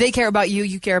 If they care about you,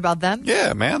 you care about them?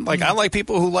 Yeah, man. I like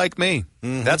people who like me.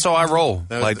 Mm-hmm. That's how I roll.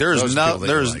 Yeah.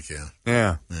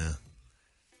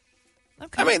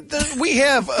 Okay. I mean, we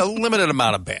have a limited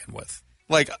amount of bandwidth.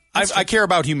 I care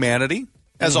about humanity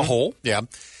as a whole. Yeah.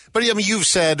 But, you've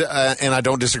said, and I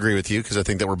don't disagree with you, because I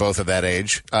think that we're both at that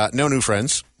age, no new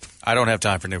friends. I don't have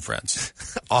time for new friends.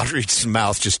 Audrey's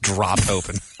mouth just dropped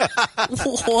open.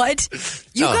 What?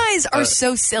 You guys are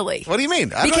so silly. What do you mean?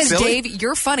 Because, Dave,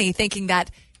 you're funny thinking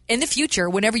that in the future,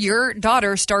 whenever your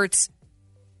daughter starts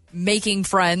making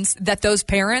friends, that those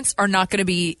parents are not going to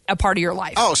be a part of your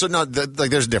life. Oh, so no,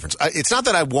 there's a difference. It's not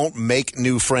that I won't make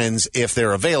new friends if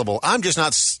they're available. I'm just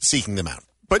not seeking them out.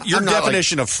 But your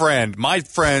definition of friend, my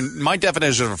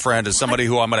definition of a friend is somebody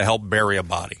who I'm going to help bury a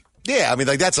body. Yeah, I mean,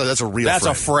 that's a real friend. That's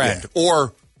a friend. Yeah.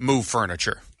 Or move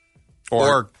furniture.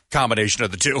 Or combination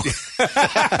of the two.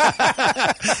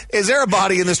 Is there a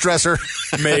body in this dresser?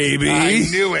 Maybe. I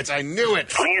knew it. Please leave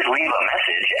a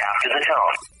message after the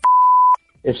tone.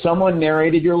 If someone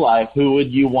narrated your life, who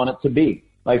would you want it to be?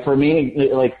 Like for me,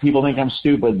 like people think I'm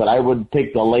stupid, but I would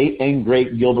pick the late and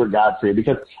great Gilbert Gottfried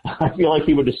because I feel like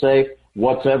he would just say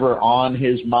what's ever on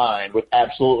his mind with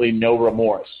absolutely no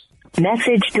remorse.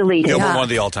 Message deleted. Gilbert, one of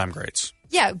the all-time greats.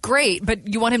 Yeah, great, but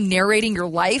you want him narrating your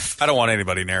life? I don't want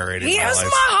anybody narrating my Here's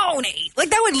life. Mahoney. Like,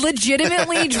 that would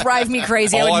legitimately drive me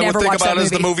crazy. All I would never think watch about that is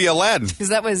the movie Aladdin. Because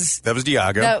that was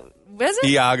Iago. Was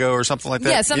it? Iago or something like that?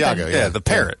 Yeah, something. Iago, yeah, the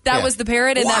parrot. That was the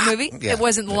parrot in that movie? Yeah. It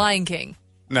wasn't The Lion King.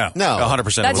 No,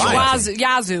 100%. That's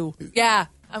Yazoo. Yeah,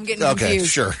 I'm getting confused.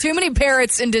 Sure. Too many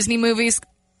parrots in Disney movies.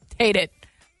 Hate it.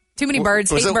 Too many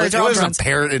birds. Hate birds. It wasn't a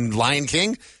parrot in Lion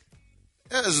King?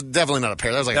 That was definitely not a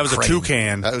parrot. That was a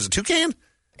toucan. That was a toucan?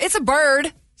 It's a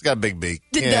bird. It's got a big beak.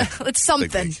 It's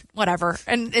something. Whatever.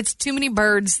 And it's too many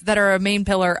birds that are a main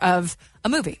pillar of a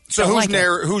movie. So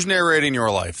who's narrating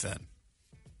your life then?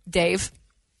 Dave.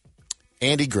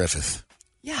 Andy Griffith.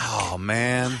 Yeah. Oh,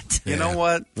 man. You know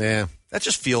what? Yeah. That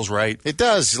just feels right. It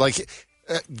does. Like,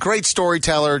 great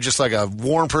storyteller, just like a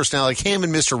warm personality. Like him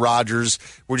and Mr. Rogers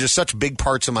were just such big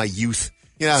parts of my youth.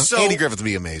 You know, Andy Griffith would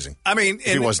be amazing. I mean,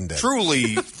 if he wasn't dead.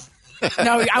 Truly.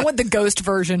 No, I want the ghost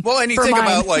version. Well, and you think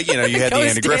about, like, you know, you had the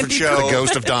Andy Griffith Show. The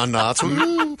Ghost of Don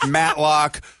Knotts.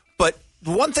 Matlock. But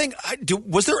one thing,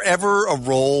 was there ever a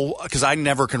role, because I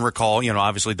never can recall, you know,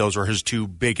 obviously those were his two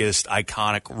biggest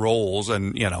iconic roles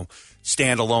and, you know,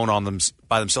 stand alone on them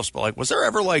by themselves. But, like, was there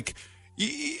ever, like,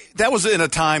 that was in a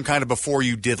time kind of before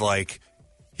you did, like,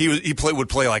 would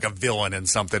play like a villain in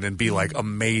something and be, like,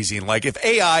 amazing. Like, if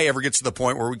AI ever gets to the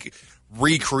point where we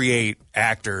recreate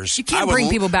actors. You can't bring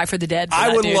people back for the dead.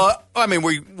 I would love. I mean,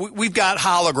 we've got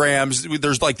holograms.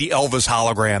 There's like the Elvis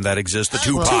hologram that exists. The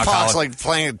Tupac Tupac's like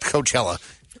playing at Coachella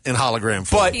in hologram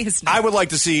form. But I would like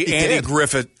to see Andy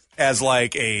Griffith as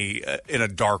like in a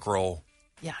dark role.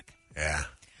 Yeah. Yeah.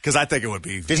 Because I think it would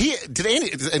be. Did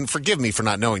Andy, and forgive me for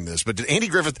not knowing this, but did Andy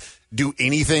Griffith do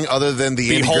anything other than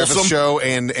the Andy wholesome? Griffith Show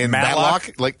and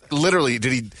Matlock? Like, literally,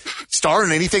 did he star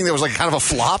in anything that was like kind of a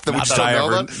flop that we just don't know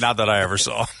about? Not that I ever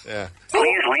saw. Yeah.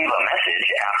 Please leave a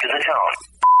message after the tone.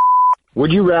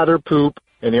 Would you rather poop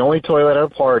in the only toilet at a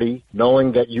party,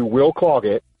 knowing that you will clog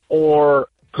it, or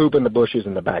poop in the bushes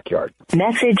in the backyard?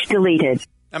 Message deleted.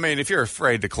 I mean, if you're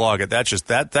afraid to clog it,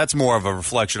 that's more of a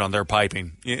reflection on their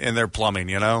piping and their plumbing,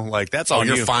 you know? Like, that's all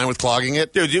you're fine with clogging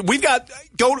it? Dude, we've got,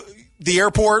 go to the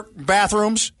airport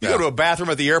bathrooms. You go to a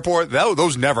bathroom at the airport,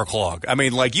 those never clog. I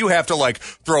mean, like, you have to, like,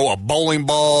 throw a bowling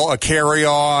ball, a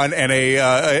carry-on, and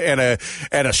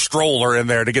a stroller in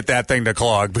there to get that thing to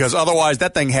clog. Because otherwise,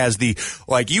 that thing has the,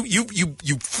 like, you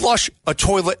flush a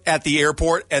toilet at the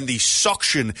airport, and the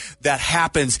suction that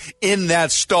happens in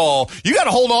that stall, you got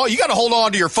to hold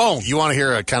on to your phone. You want to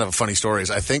hear a kind of a funny story?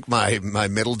 I think my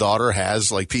middle daughter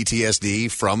has, like,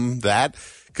 PTSD from that.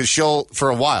 Because for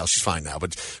a while, she's fine now,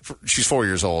 but she's 4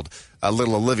 years old.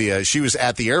 Little Olivia, she was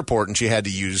at the airport and she had to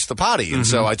use the potty. And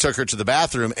so I took her to the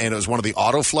bathroom and it was one of the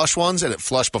auto flush ones and it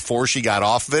flushed before she got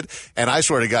off of it. And I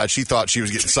swear to God, she thought she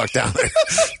was getting sucked down there.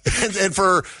 and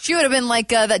she would have been like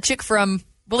that chick from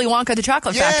Willy Wonka the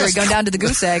Chocolate Factory going down to the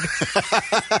goose egg.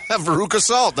 Veruca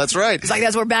Salt, that's right. It's like,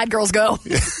 that's where bad girls go.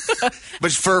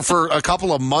 But for a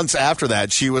couple of months after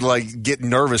that, she would like get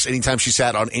nervous anytime she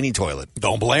sat on any toilet.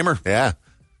 Don't blame her. Yeah.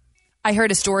 I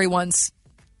heard a story once,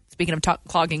 speaking of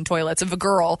clogging toilets, of a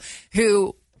girl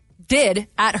who did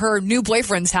at her new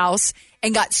boyfriend's house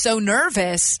and got so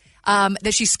nervous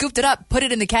that she scooped it up, put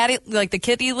it in the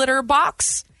kitty litter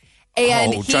box.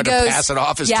 And he tried goes, to pass it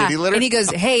off as kitty litter? And he goes,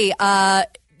 hey,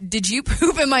 did you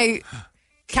poop in my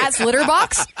cat's litter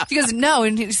box? She goes, no.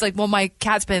 And he's like, well, my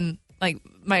cat's been like,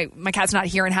 my cat's not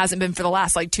here and hasn't been for the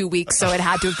last like 2 weeks, so it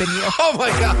had to have been you. Oh my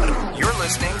God. You're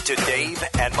listening to Dave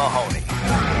and Mahoney.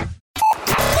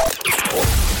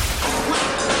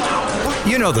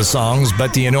 You know the songs,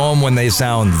 but do you know them when they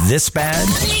sound this bad?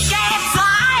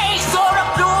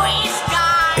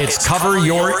 It's Cover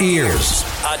Your Ears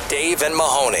on Dave and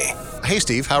Mahoney. Hey,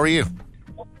 Steve, how are you?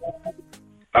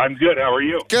 I'm good. How are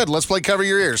you? Good. Let's play Cover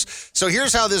Your Ears. So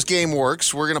here's how this game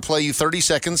works. We're going to play you 30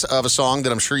 seconds of a song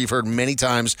that I'm sure you've heard many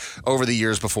times over the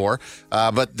years before,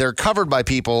 but they're covered by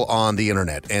people on the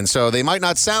internet. And so they might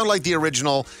not sound like the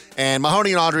original. And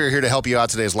Mahoney and Audrey are here to help you out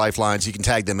today as lifelines. You can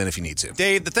tag them in if you need to.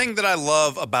 Dave, the thing that I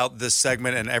love about this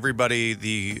segment and everybody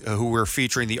who we're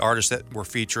featuring, the artists that we're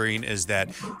featuring, is that,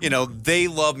 you know, they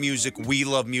love music, we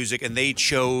love music, and they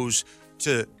chose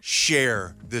to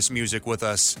share this music with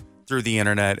us through the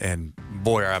internet, and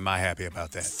boy, am I happy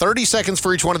about that. 30 seconds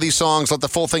for each one of these songs. Let the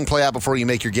full thing play out before you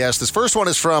make your guess. This first one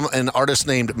is from an artist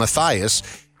named Matthias.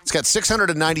 It's got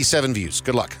 697 views.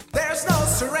 Good luck. There's no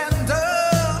surrender.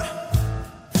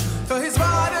 For his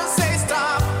body say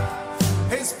stop.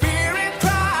 His spirit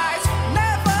cries,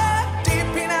 never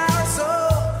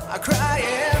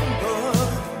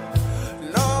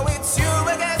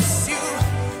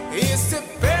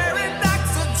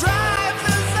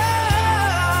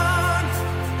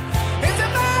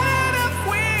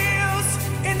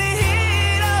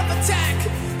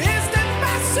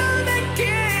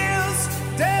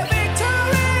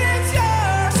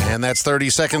that's 30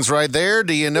 seconds right there.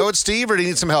 Do you know it, Steve, or do you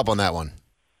need some help on that one?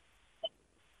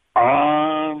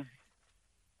 I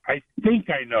think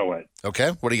I know it. Okay,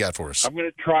 what do you got for us? I'm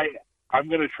gonna try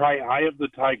Eye of the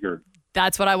Tiger.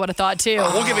 That's what I would have thought too.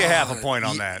 We'll give you half a point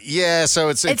on that. Yeah, so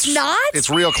it's not? It's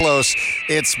real close.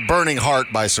 It's Burning Heart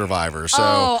by Survivor. So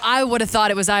I would have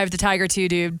thought it was Eye of the Tiger too,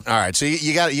 dude. all right, so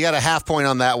you got a half point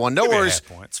on that one. No Give me a worries. half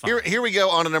point. It's fine. Here we go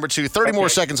on to number 2. 30 more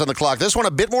seconds on the clock. This one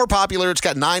a bit more popular. It's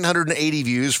got 980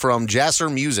 views from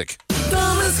Jasser Music.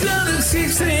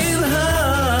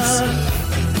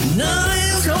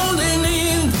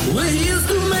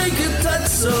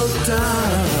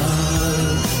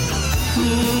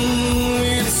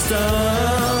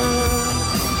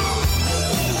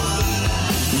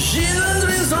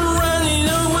 Children's are running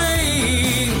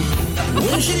away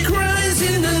when she cries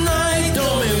in the night.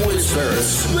 Only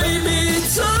whispers, baby,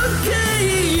 it's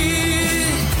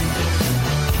okay.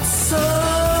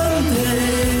 Someday.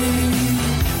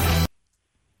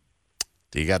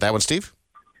 Do you got that one, Steve?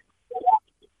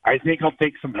 I think I'll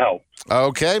take some help.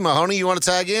 Okay, Mahoney, you want to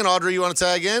tag in? Audrey, you want to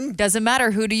tag in? Doesn't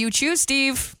matter. Who do you choose,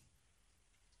 Steve?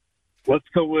 Let's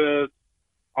go with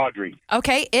Audrey.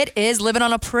 Okay, it is Living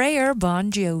on a Prayer,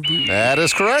 Bon Jovi. That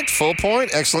is correct. Full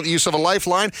point. Excellent use of a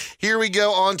lifeline. Here we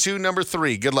go on to number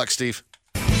 3. Good luck, Steve.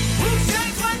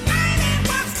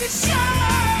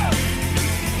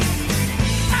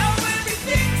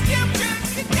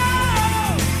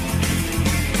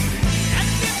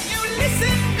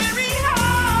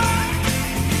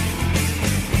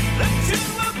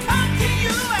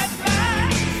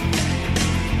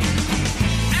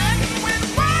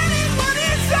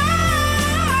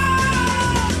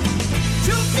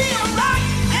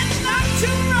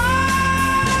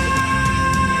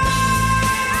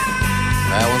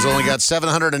 That one's only got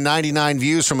 799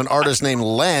 views from an artist named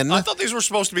Len. I thought these were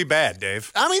supposed to be bad, Dave.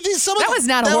 I mean, That was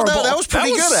not horrible. That was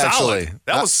pretty good, solid. actually.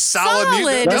 That was solid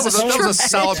music. That was a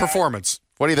solid performance.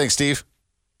 What do you think, Steve?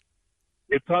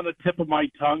 It's on the tip of my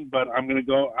tongue, but I'm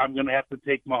gonna have to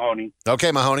take Mahoney.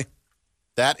 Okay, Mahoney.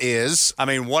 That is, I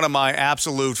mean, one of my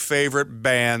absolute favorite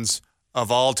bands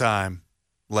of all time,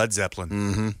 Led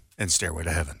Zeppelin and Stairway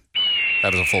to Heaven.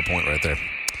 That is a full point right there.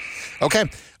 Okay.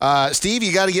 Steve,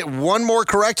 you got to get one more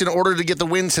correct in order to get the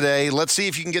win today. Let's see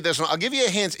if you can get this one. I'll give you a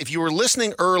hint. If you were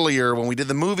listening earlier when we did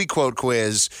the movie quote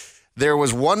quiz, there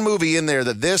was one movie in there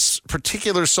that this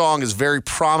particular song is very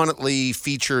prominently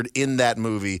featured in that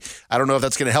movie. I don't know if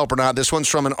that's going to help or not. This one's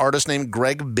from an artist named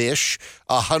Greg Bish,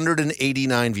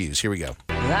 189 views. Here we go.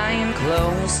 Lying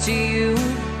close to you,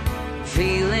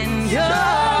 feeling your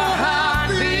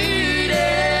heart beating,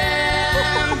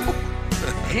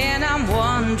 and I'm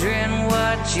wondering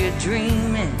what you're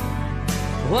dreaming,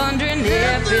 wondering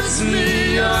if it's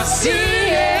me you're seeing.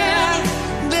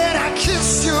 Then I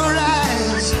kiss your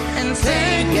eyes and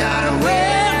thank God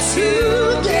we're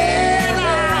together.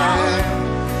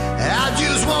 I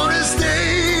just want to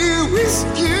stay with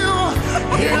you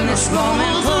in this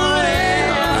moment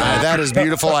forever. That is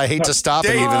beautiful. I hate to stop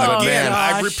it even. But man,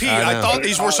 I repeat, I thought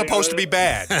these were supposed to be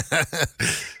bad.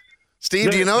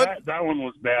 Steve, do you know it? That one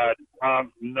was bad.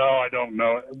 No, I don't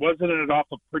know. Wasn't it off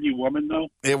of Pretty Woman, though?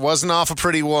 It wasn't off a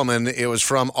Pretty Woman. It was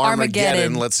from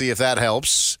Armageddon. Let's see if that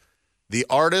helps. The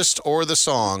artist or the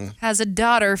song has a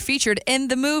daughter featured in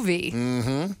the movie.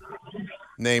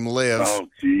 Name Liv. Oh,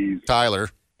 jeez. Tyler.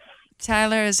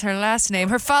 Tyler is her last name.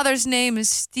 Her father's name is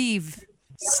Steve.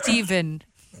 Steven.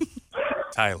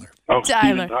 Tyler. Oh,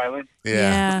 Tyler. Tyler?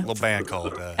 Yeah. A little band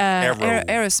called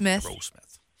Aerosmith.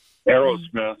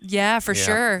 Aerosmith. Yeah, for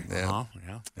sure. Yeah.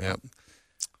 Yep.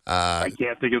 I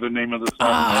can't think of the name of the song.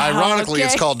 Ironically,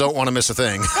 it's okay. called "Don't Want to Miss a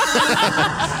Thing."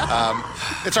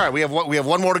 It's all right. We have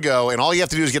one more to go, and all you have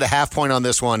to do is get a half point on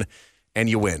this one, and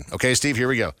you win. Okay, Steve. Here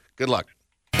we go. Good luck.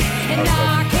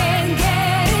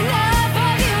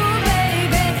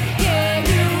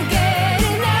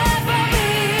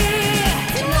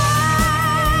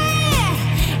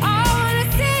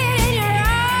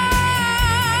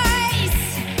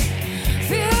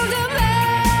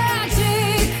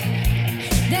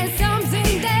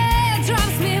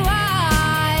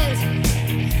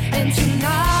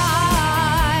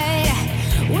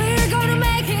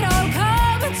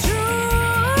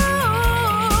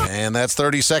 And that's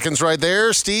 30 seconds right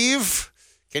there. Steve,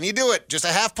 can you do it? Just a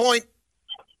half point.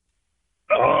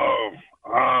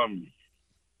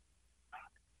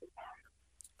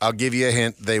 I'll give you a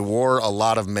hint. They wore a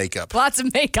lot of makeup. Lots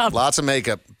of makeup. Lots of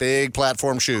makeup. Big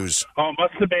platform shoes. Oh,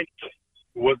 must have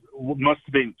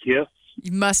been Kiss.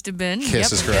 You must have been.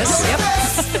 Kiss is correct. Yep.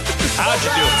 How'd you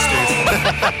do it,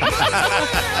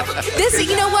 Steve? This,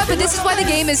 you know what? But this is why the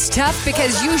game is tough,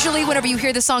 because usually whenever you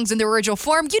hear the songs in the original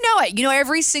form, you know it. You know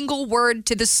every single word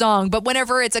to the song. But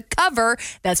whenever it's a cover,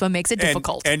 that's what makes it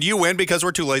difficult. And you win because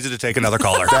we're too lazy to take another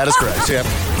caller. That is correct. Yep.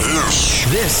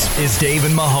 This is Dave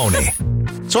and Mahoney.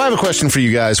 So I have a question for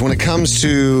you guys when it comes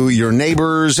to your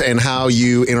neighbors and how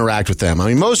you interact with them. I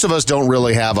mean, most of us don't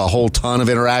really have a whole ton of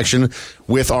interaction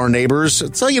with our neighbors.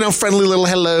 It's like, friendly little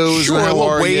hellos. Sure, and a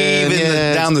little wave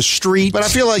down the street. But I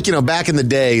feel like, back in the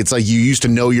day, it's like you used to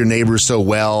know your neighbors so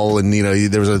well. And,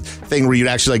 there was a thing where you'd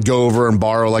actually like go over and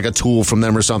borrow like a tool from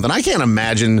them or something. I can't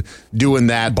imagine doing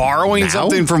that. Borrowing now.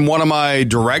 something from one of my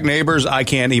direct neighbors, I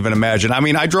can't even imagine. I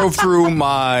mean, I drove through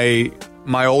my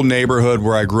old neighborhood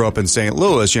where I grew up in St.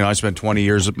 Louis. I spent 20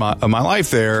 years of my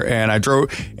life there, and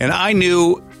I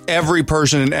knew every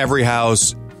person in every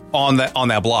house on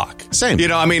that block. Same.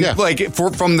 Like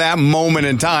from that moment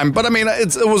in time. But I mean,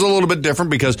 it was a little bit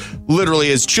different because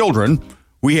literally as children,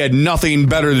 we had nothing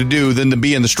better to do than to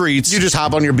be in the streets. You just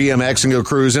hop on your BMX and go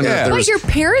cruising. Yeah. But your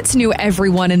parents knew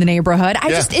everyone in the neighborhood.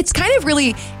 It's kind of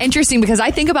really interesting because I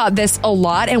think about this a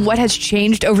lot and what has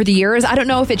changed over the years. I don't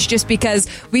know if it's just because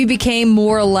we became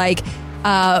more like,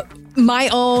 my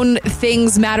own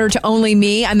things matter to only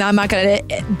me, and I'm not going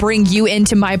to bring you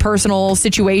into my personal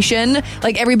situation.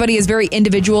 Like everybody is very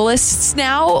individualists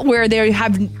now, where there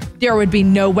would be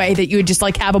no way that you would just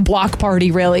like have a block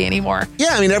party really anymore.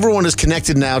 Yeah, I mean, everyone is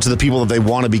connected now to the people that they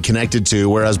want to be connected to,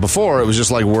 whereas before it was just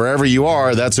like wherever you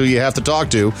are, that's who you have to talk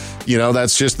to.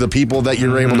 That's just the people that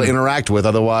you're able to interact with.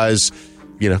 Otherwise,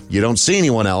 you don't see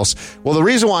anyone else. Well, the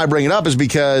reason why I bring it up is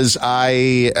because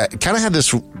I kind of had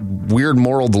this weird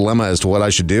moral dilemma as to what I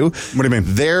should do. What do you mean?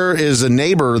 There is a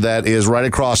neighbor that is right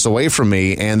across the way from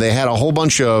me, and they had a whole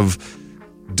bunch of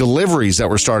deliveries that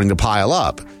were starting to pile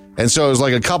up. And so it was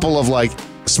like a couple of like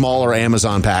smaller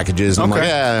Amazon packages. And I'm like,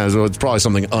 it's probably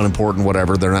something unimportant,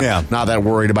 whatever. They're not that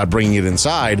worried about bringing it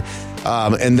inside.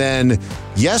 And then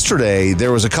yesterday,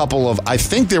 there was a couple of, I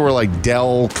think they were like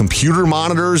Dell computer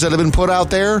monitors that have been put out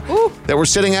there that were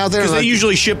sitting out there. Because they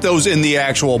usually ship those in the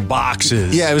actual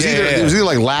boxes. Yeah, it was either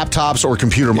like laptops or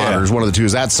computer monitors, one of the two.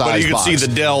 Is that size But you box. can see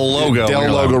the Dell logo.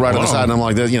 Dell logo right on the side. And I'm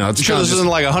like, it's sure this isn't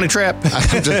like a honey trap?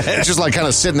 It's just like kind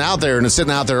of sitting out there, and it's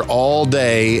sitting out there all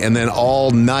day and then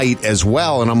all night as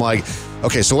well. And I'm like,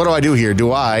 okay, so what do I do here?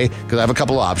 Because I have a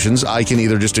couple of options. I can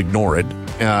either just ignore it,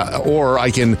 or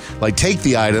I can like take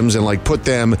the items and like put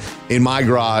them in my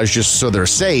garage just so they're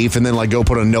safe, and then like go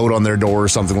put a note on their door or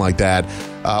something like that.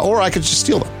 Or I could just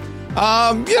steal them.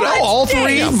 All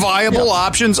three viable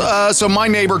options. So my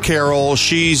neighbor Carol,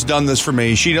 she's done this for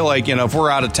me. She if we're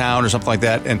out of town or something like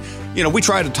that, and we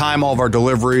try to time all of our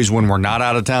deliveries when we're not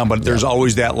out of town, but there's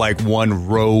always that like one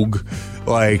rogue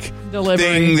delivery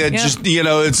thing that just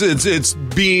it's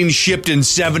being shipped in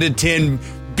 7 to 10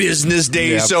 business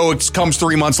days, so it comes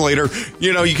 3 months later.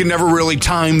 You can never really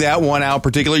time that one out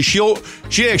particularly.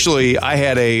 I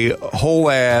had a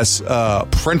whole ass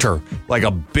printer, like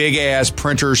a big ass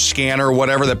printer scanner,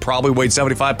 whatever, that probably weighed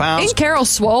 75 pounds. Ain't Carol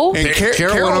swole? And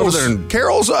Carol went over there and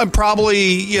Carol's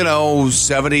probably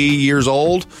 70 years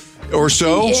old or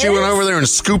so. She went over there and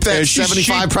scooped that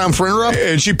 75-pound printer up?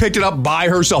 And she picked it up by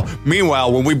herself.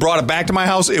 Meanwhile, when we brought it back to my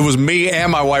house, it was me and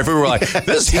my wife. We were like,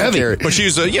 this is heavy. But she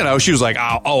was, she was like,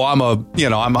 I'm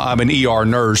an ER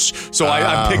nurse. So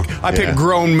I pick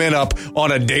grown men up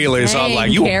on a daily. So I'm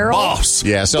like, you a boss.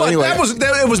 Yeah, so anyway.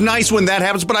 It was nice when that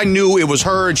happens, but I knew it was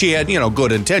her and she had,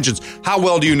 good intentions. How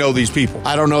well do you know these people?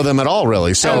 I don't know them at all,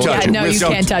 really. So you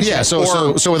can't touch it. Yeah,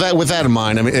 so with that in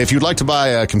mind, I mean, if you'd like to buy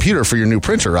a computer for your new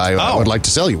printer, I would like to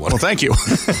sell you one. Well, thank you.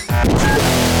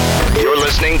 You're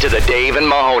listening to the Dave and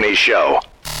Mahoney Show.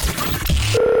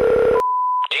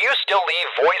 Do you still leave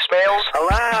voicemails?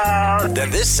 Hello? Then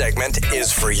this segment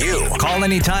is for you. Call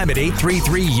anytime at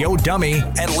 833-YO-DUMMY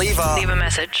and leave a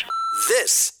message.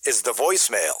 This is the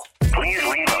voicemail. Please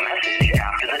leave a message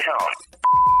after the tone.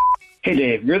 Hey,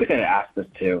 Dave, you're the guy to ask this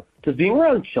to. Does being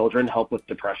around children help with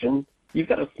depression? You've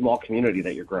got a small community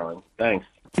that you're growing. Thanks.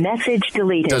 Message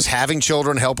deleted. Does having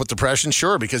children help with depression?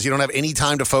 Sure, because you don't have any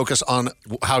time to focus on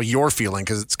how you're feeling,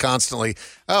 because it's constantly,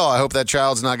 I hope that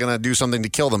child's not going to do something to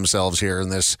kill themselves here in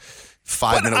this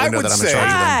 5-minute window that I'm in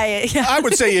charge of them. I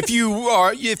would say if you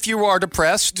are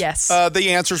depressed, yes,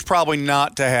 the answer is probably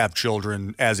not to have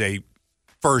children as a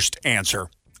first answer.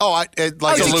 Oh,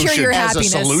 to cure your as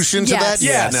happiness. a solution to Yes. that?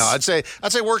 Yes. Yeah, no, I'd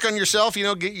say work on yourself.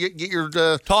 Get your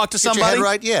talk to get somebody. your head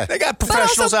right. Yeah, they got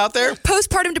professionals out there.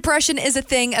 Postpartum depression is a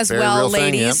thing as Very well, real thing,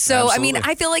 ladies. yep, So absolutely.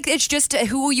 I feel like it's just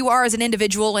who you are as an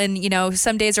individual, and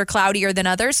some days are cloudier than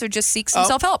others. So just seek some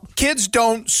self-help. Kids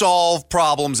don't solve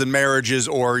problems in marriages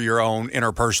or your own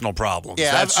interpersonal problems.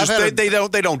 Yeah, That's I've just had they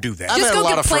don't do that. I've Just had go a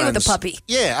lot of play friends, with a puppy.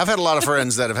 Yeah, I've had a lot of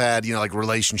friends that have had like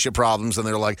relationship problems, and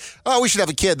they're like, "Oh, we should have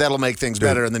a kid. That'll make things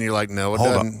better." And then you're like, "No, it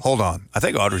doesn't." Hold on. I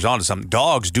think Audrey's onto something.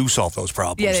 Dogs do solve those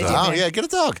problems. Yeah, they do, Oh man. yeah, get a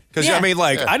dog. Because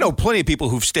I know plenty of people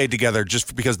who've stayed together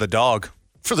just because of the dog.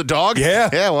 For the dog? Yeah.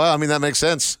 Yeah. Well, I mean that makes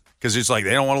sense. Because it's like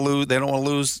they don't want to lose. They don't want to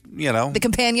lose. The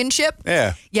companionship.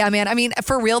 Yeah. Yeah, man. I mean,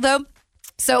 for real though.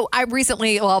 So I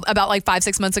recently, about like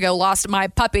 5-6 months ago, lost my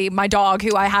puppy, my dog,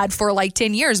 who I had for like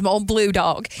 10 years, my old blue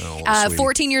dog.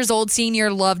 14 years old,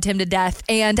 senior, loved him to death.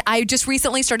 And I just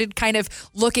recently started kind of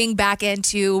looking back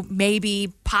into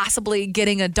maybe possibly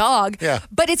getting a dog. Yeah.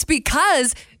 But it's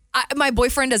because my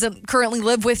boyfriend doesn't currently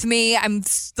live with me. I'm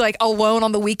like alone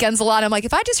on the weekends a lot. I'm like,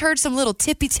 if I just heard some little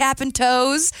tippy tapping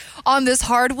toes on this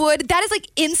hardwood, that is like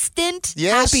instant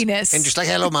happiness. And just like,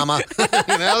 hello, mama.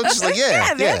 Just like,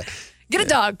 yeah. Man. Get a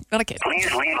dog, not a kid. Please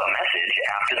leave a message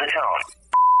after the tone.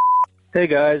 Hey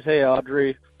guys, hey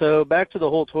Audrey. So back to the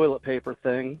whole toilet paper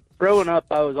thing. Growing up,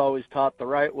 I was always taught the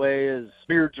right way is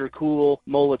beards are cool,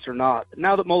 mullets are not.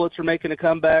 Now that mullets are making a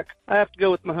comeback, I have to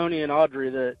go with Mahoney and Audrey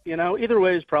that, either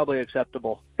way is probably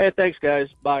acceptable. Hey, thanks guys.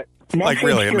 Bye. Like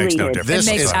really, it makes no difference.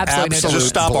 This is absolute Just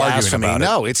stop arguing blasphemy. about it.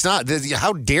 No, it's not.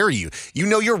 How dare you? You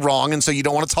know you're wrong, and so you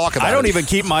don't want to talk about it. I don't even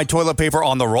keep my toilet paper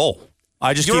on the roll.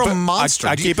 I just You're keep a it. monster.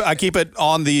 I keep it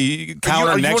on the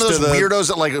counter Are you next one of to those the weirdos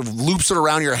that like loops it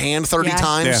around your hand 30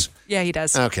 times? Yeah, he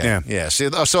does. Okay. Yeah.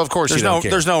 So of course There's you don't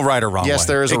care. There's no right or wrong. Yes,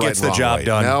 way. there is a It right gets and the wrong job way.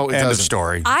 done. No, it End of doesn't.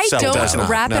 story. I Settle don't down.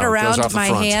 wrap it No, it goes around off the my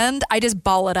front. hand. I just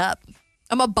ball it up.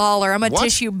 I'm a baller. I'm a What?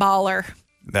 tissue baller.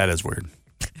 That is weird.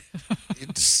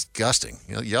 It's disgusting.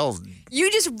 Y'all. You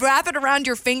just wrap it around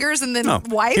your fingers and then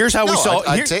wipe? Here's how we saw.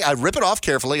 I rip it off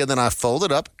carefully and then I fold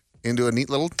it up into a neat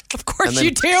little. Of course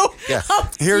you do. Yeah.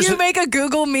 You make a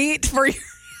Google Meet for your.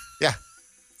 Yeah.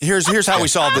 Here's how we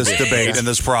solve this debate and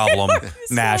this problem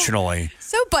nationally.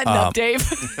 So button up, Dave.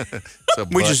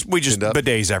 We just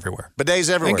bidets everywhere. Bidets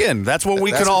everywhere. Again, that's what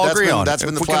we can all agree on. That's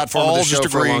been the If we can platform of all the show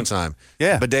just for a agree. long time.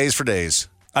 Yeah. Bidets for days.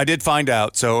 I did find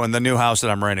out. So in the new house that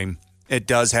I'm renting,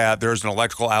 there's an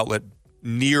electrical outlet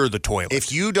near the toilet.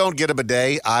 If you don't get a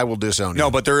bidet, I will disown you.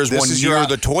 No, but there is one near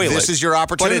the toilet. This is your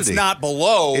opportunity. But it's not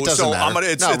below. It doesn't so matter. I'm gonna,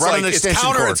 it's, no, it's run like an extension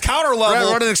counter. cord. It's counter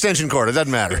level. Run an extension cord. It doesn't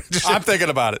matter. I'm thinking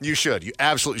about it. You should. You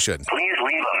absolutely should. Please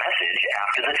leave a message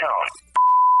after the tone.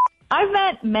 I've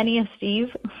met many a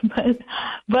Steve,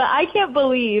 but I can't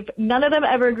believe none of them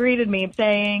ever greeted me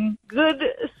saying, "Good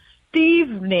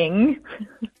Stevening."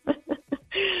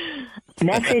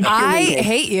 Message I deleted.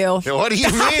 hate you. What do you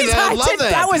mean? I love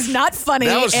that. That was not funny.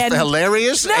 That was and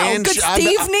hilarious. No, and good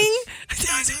evening.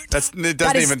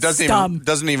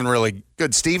 Doesn't even really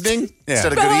good evening Yeah.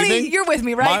 instead of Mahoney, good evening. you're with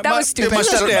me, right? That was stupid. My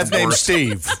stepdad's name's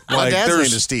Steve. My dad's name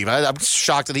there's- is Steve. I'm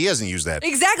shocked that he hasn't used that.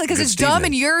 Exactly, because Good it's dumb, Stevening.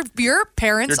 and your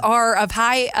parents are of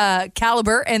high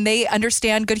caliber, and they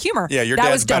understand good humor. Yeah, your that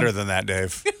dad's was dumb. better than that,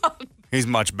 Dave. He's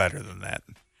much better than that.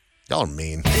 Y'all are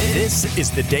mean. This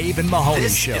is the Dave and Mahoney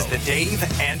Show. This is the Dave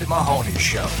and Mahoney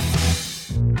Show.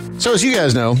 So as you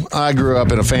guys know, I grew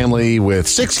up in a family with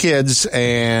 6 kids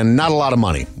and not a lot of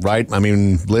money, right? I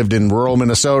mean, lived in rural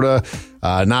Minnesota,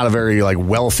 not a very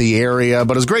wealthy area,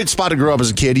 but it was a great spot to grow up as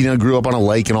a kid. Grew up on a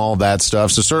lake and all of that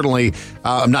stuff. So certainly,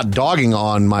 I'm not dogging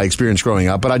on my experience growing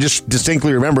up, but I just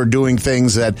distinctly remember doing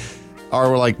things that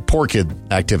are like poor kid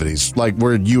activities, like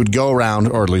where you would go around,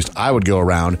 or at least I would go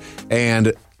around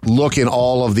and look in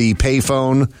all of the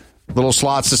payphone little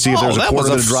slots to see if there's a that was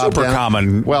quarter a to drop super down.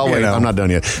 common, Well, wait, I'm not done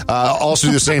yet. Also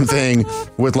do the same thing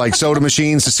with soda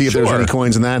machines to see if there's any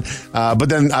coins in that. But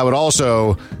then I would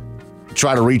also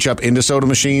try to reach up into soda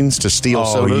machines to steal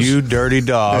sodas. Oh, you dirty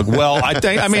dog. Well, I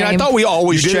thought we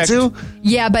always You did it checked. too?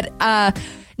 Yeah, but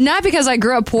not because I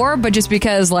grew up poor, but just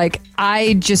because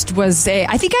I just was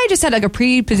I think I just had a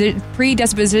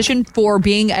predisposition for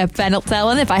being a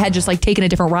felon if I had just taken a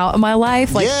different route in my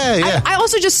life. Yeah. I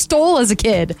also just stole as a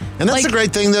kid. And that's the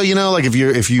great thing, though,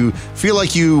 if you feel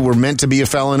like you were meant to be a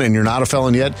felon and you're not a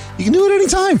felon yet, you can do it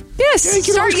anytime. Yes, Yeah, you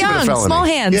can start always commit a young, felony. small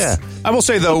hands. Yeah. I will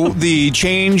say, though, the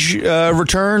change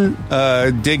return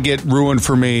did get ruined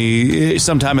for me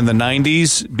sometime in the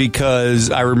 90s because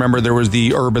I remember there was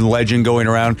the urban legend going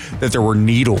around that there were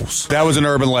needles. That was an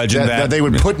urban legend. That they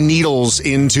would put needles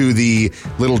into the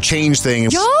little change thing.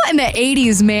 Y'all in the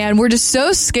 80s, man, we're just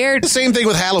so scared. The same thing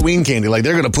with Halloween candy.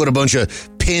 They're going to put a bunch of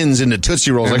pins into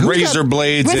Tootsie Rolls. And like razor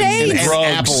blades and drugs.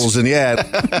 Apples. And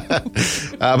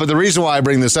but the reason why I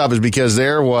bring this up is because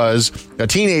there was a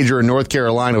teenager in North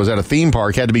Carolina was at a theme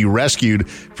park, had to be rescued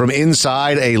from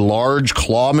inside a large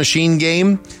claw machine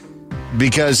game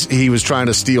because he was trying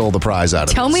to steal the prize out of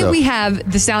it. Tell me we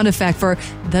have the sound effect for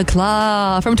the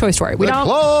claw from Toy Story. We don't.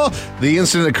 Claw. The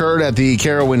incident occurred at the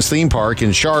Carowinds theme park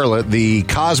in Charlotte. The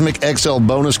Cosmic XL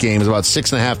bonus game is about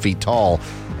 6.5 feet tall.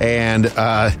 And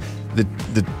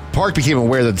the park became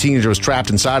aware that the teenager was trapped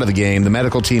inside of the game. The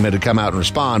medical team had to come out and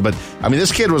respond. But, I mean,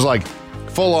 this kid was like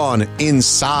full on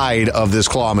inside of this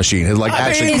claw machine. He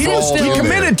He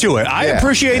committed to it. I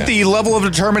appreciate the level of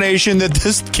determination that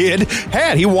this kid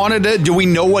had. He wanted to. Do we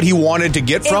know what he wanted to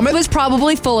get from it? It was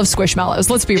probably full of Squishmallows.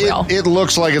 Let's be real. It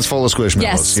looks like it's full of Squishmallows.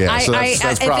 Yes. Yeah, so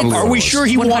that's probably. Are we sure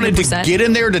he 100%. wanted to get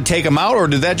in there to take him out, or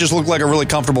did that just look like a really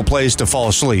comfortable place to fall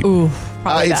asleep? Ooh.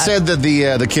 It said that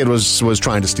the kid was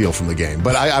trying to steal from the game,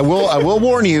 but I will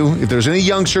warn you, if there's any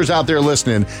youngsters out there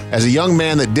listening, as a young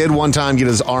man that did one time get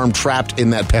his arm trapped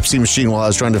in that Pepsi machine while I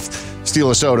was trying to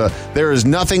steal a soda, there is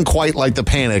nothing quite like the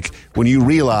panic when you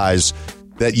realize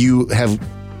that you have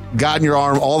gotten your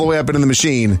arm all the way up into the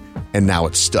machine and now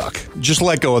it's stuck. Just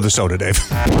let go of the soda, Dave.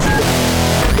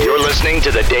 You're listening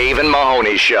to the Dave and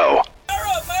Mahoney Show.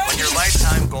 When your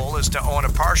lifetime goal is to own a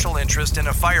partial interest in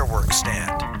a fireworks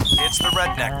stand, it's the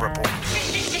Redneck Report.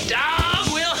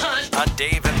 Dog will hunt. On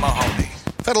Dave and Mahoney.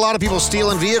 I've had a lot of people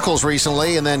stealing vehicles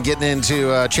recently and then getting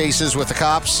into chases with the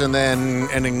cops and then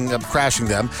ending up crashing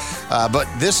them. But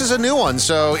this is a new one.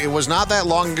 So it was not that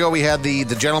long ago we had the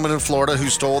gentleman in Florida who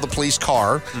stole the police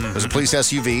car. Mm-hmm. It was a police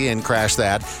SUV and crashed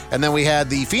that. And then we had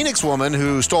the Phoenix woman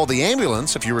who stole the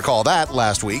ambulance, if you recall that,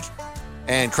 last week,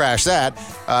 and crashed that.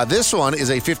 This one is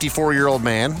a 54-year-old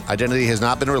man. Identity has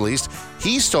not been released.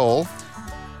 He stole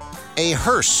a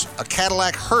hearse, a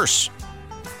Cadillac hearse,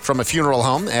 from a funeral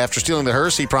home. After stealing the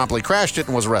hearse, he promptly crashed it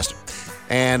and was arrested.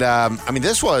 And,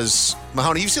 this was,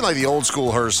 Mahoney, you've seen like the old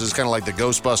school hearses, kind of like the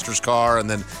Ghostbusters car and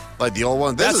then like the old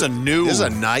one. This is a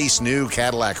nice new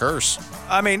Cadillac hearse.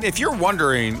 I mean, if you're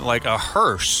wondering, like a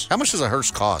hearse. How much does a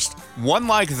hearse cost? One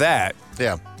like that.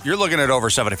 Yeah. You're looking at over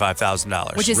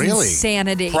 $75,000. Which is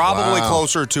insanity. Probably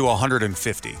closer to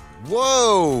 $150,000.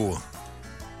 Whoa.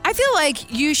 I feel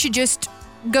like you should just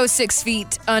go 6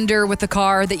 feet under with the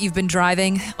car that you've been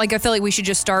driving. Like, I feel like we should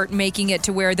just start making it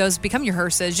to where those become your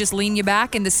hearses. Just lean you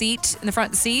back in the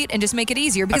front seat, and just make it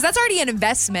easier because that's already an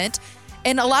investment.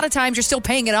 And a lot of times you're still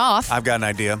paying it off. I've got an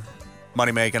idea.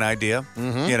 Money-making idea.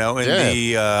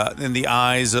 Mm-hmm. In the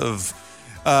eyes of,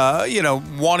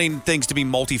 wanting things to be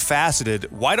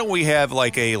multifaceted, why don't we have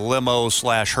like a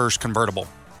limo/hearse convertible?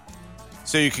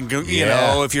 So you can go,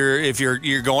 if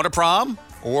you're going to prom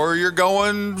or you're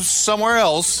going somewhere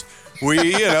else,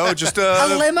 just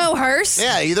a limo hearse.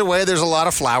 Yeah, either way, there's a lot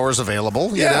of flowers available.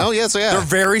 They're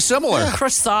very similar.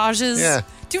 Corsages. Yeah.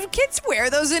 Do kids wear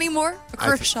those anymore?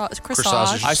 Corsage.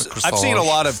 I've seen a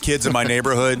lot of kids in my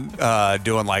neighborhood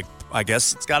doing like, I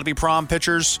guess it's got to be prom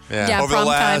pictures over the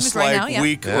last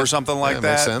week or something like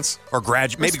that. Makes sense. Or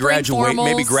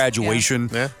maybe graduation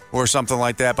or something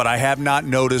like that. But I have not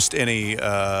noticed any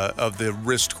of the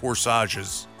wrist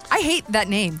corsages. I hate that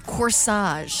name,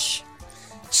 corsage.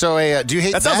 So, do you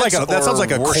hate that? That sounds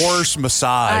like a coarse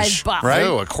massage, right?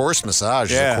 Oh, a coarse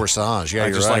massage is a corsage. Yeah,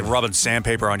 you're just right. like rubbing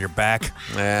sandpaper on your back.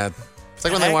 Yeah, it's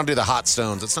like when they want to do the hot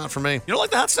stones. It's not for me. You don't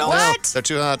like the hot stones? What? No, they're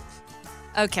too hot.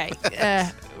 Okay,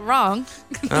 wrong.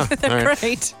 They're right.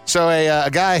 great. So a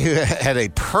guy who had a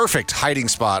perfect hiding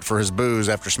spot for his booze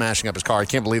after smashing up his car. I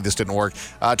can't believe this didn't work.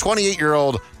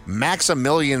 28-year-old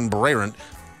Maximilian Brarant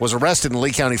was arrested in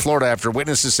Lee County, Florida, after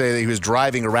witnesses say that he was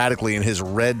driving erratically in his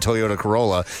red Toyota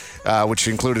Corolla, which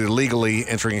included illegally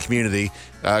entering a community,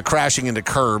 crashing into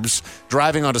curbs,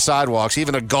 driving onto sidewalks,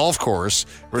 even a golf course,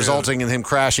 resulting in him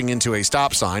crashing into a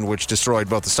stop sign, which destroyed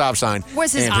both the stop sign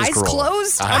Was his and eyes Corolla.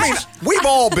 closed? We've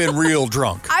all been real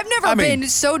drunk. I've never been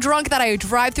so drunk that I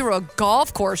drive through a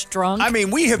golf course drunk. I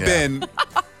mean, we have been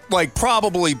like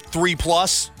probably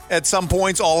 3+ at some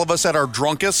points, all of us at our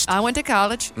drunkest. I went to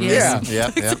college. Yes.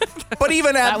 Yeah. But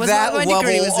even at that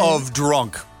level of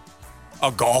drunk,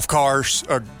 a golf course,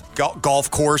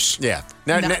 Yeah.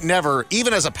 Never,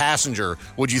 even as a passenger,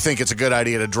 would you think it's a good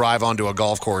idea to drive onto a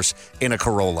golf course in a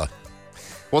Corolla.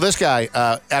 Well, this guy,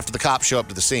 after the cops show up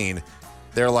to the scene,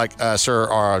 they're like,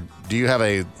 sir, do you have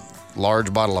a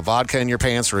large bottle of vodka in your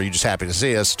pants, or are you just happy to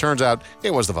see us? Turns out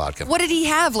it was the vodka. What did he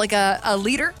have? Like a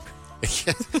liter?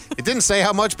 It didn't say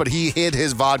how much, but he hid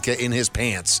his vodka in his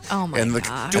pants. Oh, my and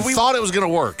gosh. We thought it was going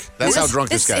to work. That's how drunk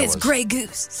this guy was. It's Grey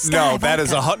Goose. No, that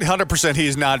is 100%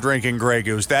 he's not drinking Grey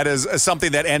Goose. That is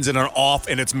something that ends in an off,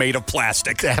 and it's made of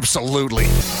plastic. Absolutely.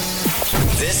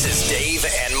 This is Dave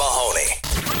and Mahoney.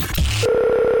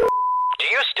 Do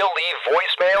you still leave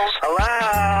voicemails?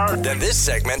 Hello? Then this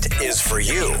segment is for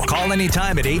you. Call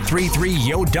anytime at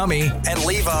 833-YO-DUMMY and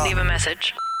leave a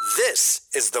message. This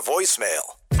is the voicemail.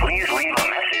 Please leave a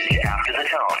message after the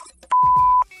tone.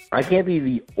 I can't be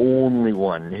the only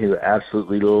one who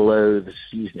absolutely loathes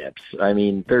cheese nips. I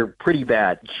mean, they're pretty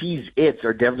bad. Cheez-Its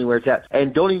are definitely where it's at.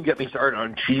 And don't even get me started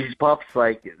on cheese puffs.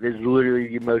 Like, this is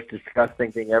literally the most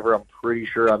disgusting thing ever. I'm pretty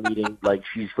sure I'm eating, like,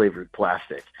 cheese-flavored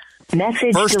plastic.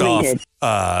 Message First deleted.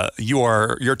 off,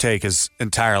 your take is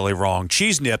entirely wrong.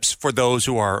 Cheese nips, for those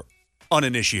who are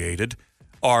uninitiated,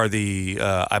 are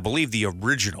I believe, the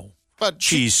original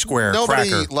cheese square nobody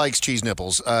cracker. likes cheese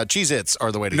nipples. Cheez-Its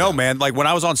are the way to go. No, man. Like when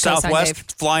I was on Dave.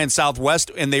 flying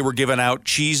Southwest, and they were giving out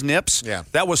cheese nips,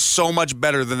 that was so much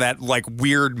better than that like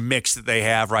weird mix that they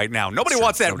have right now. Nobody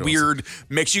wants that weird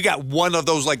mix. You got one of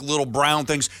those like little brown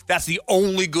things. That's the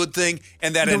only good thing.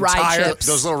 And that The rye entire chips.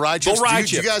 Those little rye chips. Little rye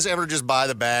Do you guys ever just buy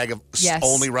the bag of Yes.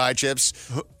 only rye chips?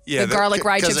 Yeah, The garlic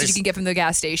rye 'cause chips they- that you can get from the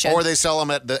gas station. Or they sell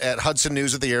them at Hudson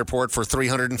News at the airport for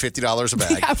 $350 a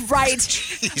bag. Yeah, right.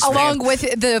 Jeez, Along man. with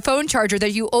the phone charger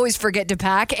that you always forget to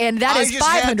pack, and that is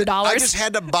 $500. I just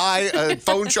had to buy a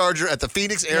phone charger at the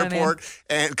Phoenix airport,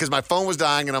 and because my phone was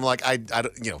dying, and I'm like, I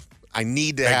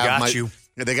need to have got my. you.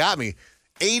 They got me.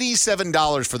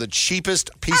 $87 for the cheapest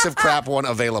piece of crap one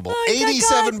available.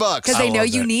 $87 Because they know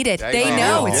you need it. They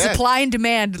know. It's Yeah. supply and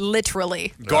demand,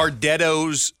 literally.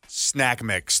 Gardetto's snack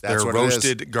mix. That's They're what it is.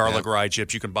 roasted garlic rye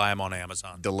chips. You can buy them on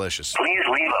Amazon. Delicious. Please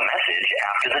leave a message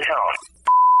after the tone.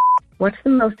 What's the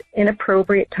most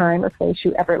inappropriate time or place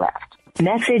you ever left?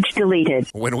 Message deleted.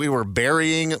 When we were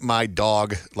burying my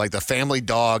dog, like the family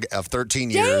dog of 13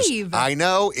 years. Dave. I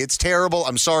know, it's terrible.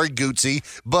 I'm sorry, Gootsy,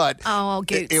 but Oh,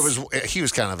 Goots. he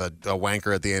was kind of a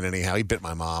wanker at the end anyhow. He bit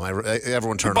my mom.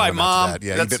 Everyone turned Goodbye, on him Mom. after that.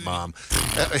 Yeah, That's- he bit Mom.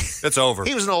 That's over.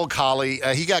 He was an old collie.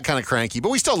 He got kind of cranky, but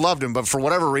we still loved him. But for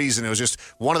whatever reason, it was just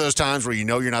one of those times where you're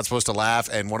not supposed to laugh,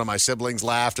 and one of my siblings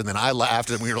laughed, and then I laughed,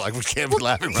 and we were like, we can't be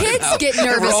laughing right kids now. get And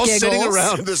nervous we're all sitting giggles.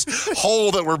 around this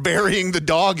hole that we're burying the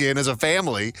dog in as a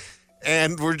family,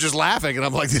 and we're just laughing, and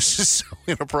I'm like, this is so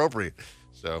inappropriate.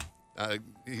 So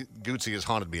Gootsy has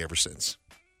haunted me ever since.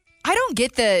 I don't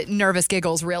get the nervous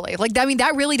giggles, really. Like, I mean,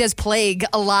 that really does plague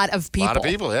a lot of people. A lot of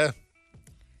people, yeah.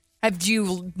 Have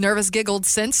you nervous giggled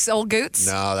since, old Goots?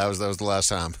 No, that was the last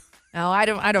time. No, I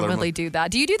don't really do that.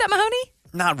 Do you do that, Mahoney?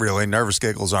 Not really. Nervous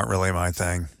giggles aren't really my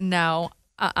thing. No.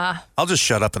 I'll just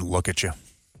shut up and look at you.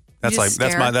 That's just like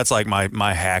stare. that's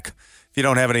my hack. If you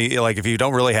don't have if you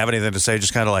don't really have anything to say,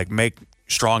 just kind of like make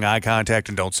strong eye contact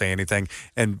and don't say anything,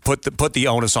 and put the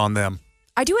onus on them.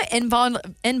 I do an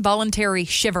involuntary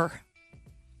shiver.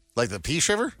 Like the pea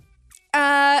shiver?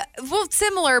 Well,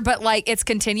 similar, but like it's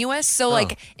continuous. So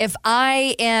like if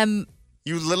I am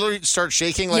You literally start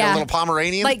shaking like a little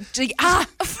Pomeranian? like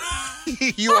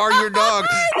You are your dog.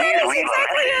 Please leave a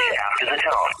message after the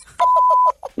tone.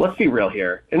 Let's be real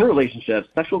here. In relationships,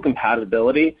 sexual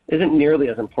compatibility isn't nearly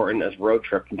as important as road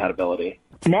trip compatibility.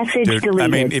 Message Dude, deleted. I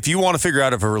mean, if you want to figure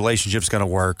out if a relationship's going to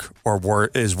work or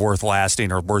is worth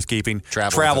lasting or worth keeping,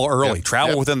 travel with it. early. Yep. Travel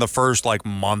Yep. within the first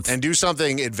month. And do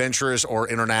something adventurous or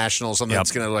international, something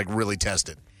that's going to really test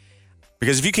it.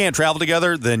 Because if you can't travel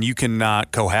together, then you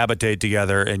cannot cohabitate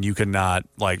together, and you cannot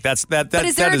But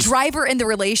is there a driver in the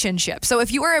relationship? So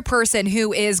if you are a person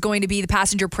who is going to be the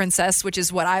passenger princess, which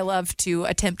is what I love to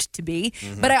attempt to be,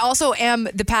 but I also am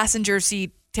the passenger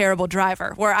seat terrible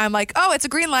driver, where I'm like, oh, it's a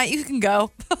green light, you can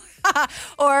go.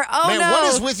 Or, oh, Man, no.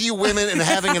 what is with you women and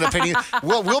having an opinion?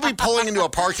 We'll be pulling into a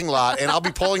parking lot, and I'll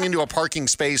be pulling into a parking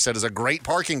space that is a great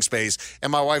parking space,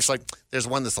 and my wife's like, there's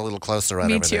one that's a little closer right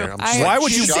Me over too. there. I'm I- just like, Why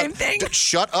would you- Same thing.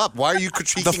 Shut up. Why are you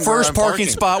critiquing The where first I'm parking parking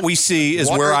spot we see is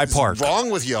where I park. What's wrong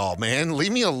with y'all, man?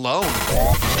 Leave me alone.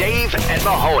 Dave and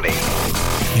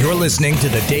Mahoney. You're listening to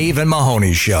the Dave and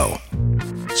Mahoney Show.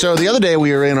 So the other day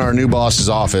we were in our new boss's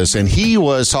office, and he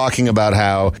was talking about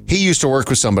how he used to work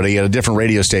with somebody at a different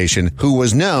radio station who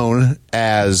was known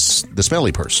as the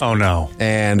smelly person. Oh, no.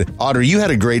 And Audrey, you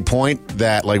had a great point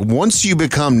that once you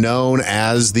become known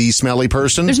as the smelly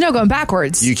person, There's no going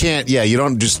backwards. you can't, you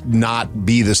don't just not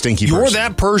be the stinky person. You're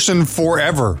that person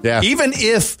forever. Yeah. Even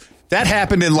if that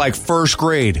happened in first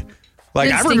grade. I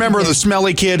stinky remember kid. the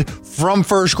smelly kid from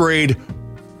first grade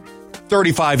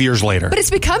 35 years later. But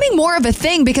it's becoming more of a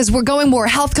thing because we're going more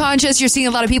health conscious. You're seeing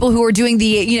a lot of people who are doing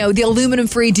the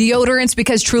aluminum-free deodorants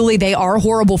because truly they are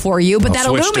horrible for you. But that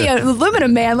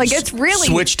aluminum, man, like it's really...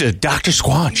 Switch to Dr.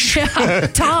 Squanch.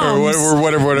 Tom's. or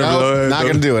whatever. No, not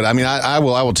going to do it. I mean, I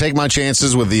will take my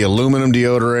chances with the aluminum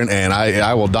deodorant, and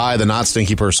I will die the not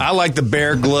stinky person. I like the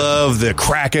Bear Glove, the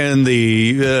Kraken,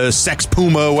 the Sex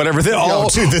Puma, whatever. All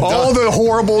the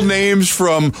horrible names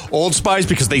from Old Spice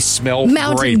because they smell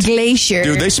Mountain great. Glacier.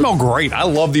 Dude, they smell great. I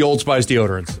love the Old Spice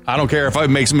deodorants. I don't care if it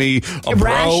makes me a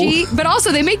rashy, bro. But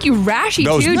also they make you rashy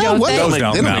Those, too, don't they? They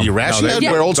don't make you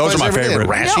rashy. Those are my favorite.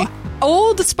 Rashy. No,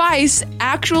 Old Spice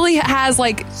actually has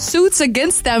like suits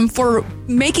against them for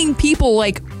making people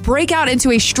like break out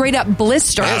into a straight up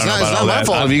blister. It's not my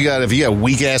fault if you got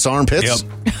weak ass armpits.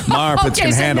 Yep. My armpits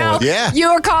can handle it. Yeah.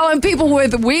 You're calling people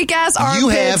with weak ass armpits. You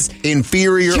have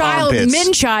inferior armpits.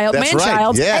 Man-child.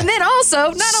 Yeah. And then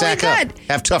also, not only that,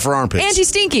 have tougher armpits.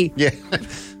 Anti-stinky. Yeah.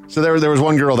 So there was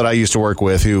one girl that I used to work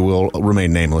with who will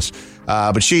remain nameless.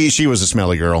 But she was a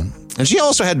smelly girl. And she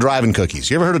also had driving cookies.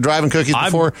 You ever heard of driving cookies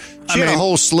before? She had a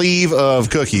whole sleeve of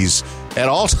cookies at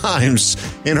all times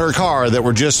in her car that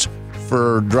were just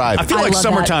for driving. I feel like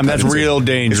summertime, that's real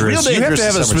dangerous. It's real dangerous. You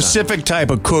have to have a specific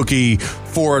type of cookie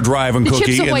for a driving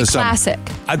cookie Chips in Ahoy the summer. Classic.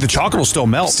 The chocolate will still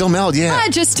melt. Yeah.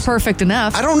 Just perfect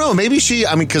enough. I don't know. Maybe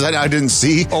because I didn't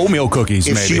see oatmeal cookies.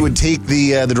 If she would take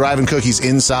the driving cookies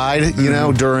inside,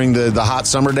 during the hot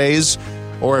summer days.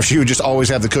 Or if she would just always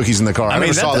have the cookies in the car. I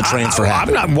never saw the transfer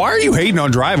happen. Why are you hating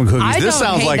on driving cookies? This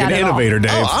sounds like an innovator,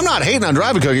 Dave. Oh, I'm not hating on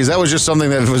driving cookies. That was just something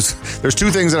that was... There's two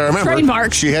things that I remember.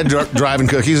 Trademark. She had driving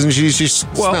cookies, and she's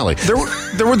smelly. There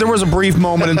was a brief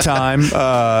moment in time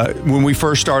when we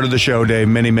first started the show, Dave,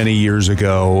 many, many years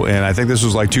ago. And I think this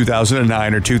was like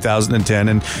 2009 or 2010.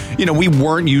 And, we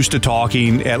weren't used to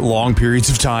talking at long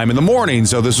periods of time in the morning.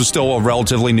 So this was still a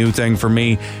relatively new thing for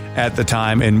me at the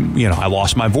time. And, I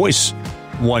lost my voice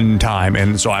one time,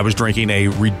 and so I was drinking a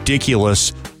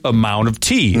ridiculous amount of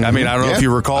tea. I mean, I don't know if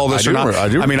you recall this or not.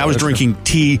 I was drinking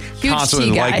tea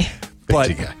constantly. But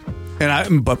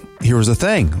here was the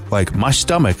thing: like my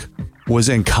stomach was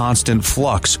in constant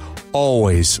flux,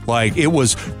 always. Like it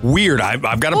was weird.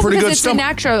 I've got a pretty good stomach.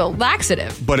 It's a natural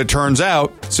laxative. But it turns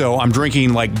out, so I'm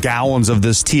drinking like gallons of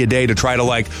this tea a day to try to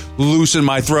like loosen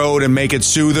my throat and make it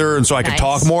soother, and so I could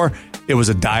talk more. It was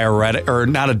a diuretic, or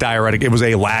not a diuretic. It was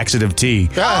a laxative tea,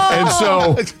 and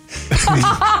so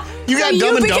you got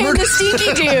Dumb and Dumber. The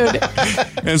stinky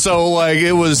dude. And so like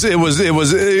it was,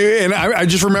 and I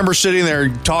just remember sitting there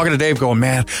talking to Dave, going,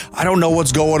 "Man, I don't know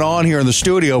what's going on here in the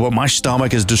studio, but my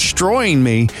stomach is destroying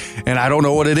me, and I don't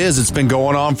know what it is. It's been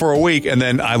going on for a week." And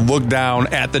then I look down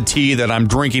at the tea that I'm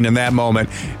drinking in that moment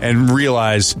and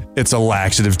realize it's a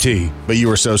laxative tea. But you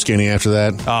were so skinny after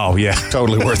that. Oh yeah,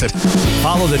 totally worth it.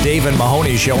 Follow the Dave and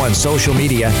Mahoney Show on social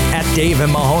media at Dave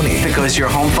and Mahoney. That goes to your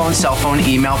home phone, cell phone,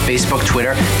 email, Facebook,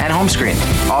 Twitter, and home screen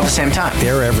all at the same time.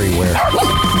 They're everywhere.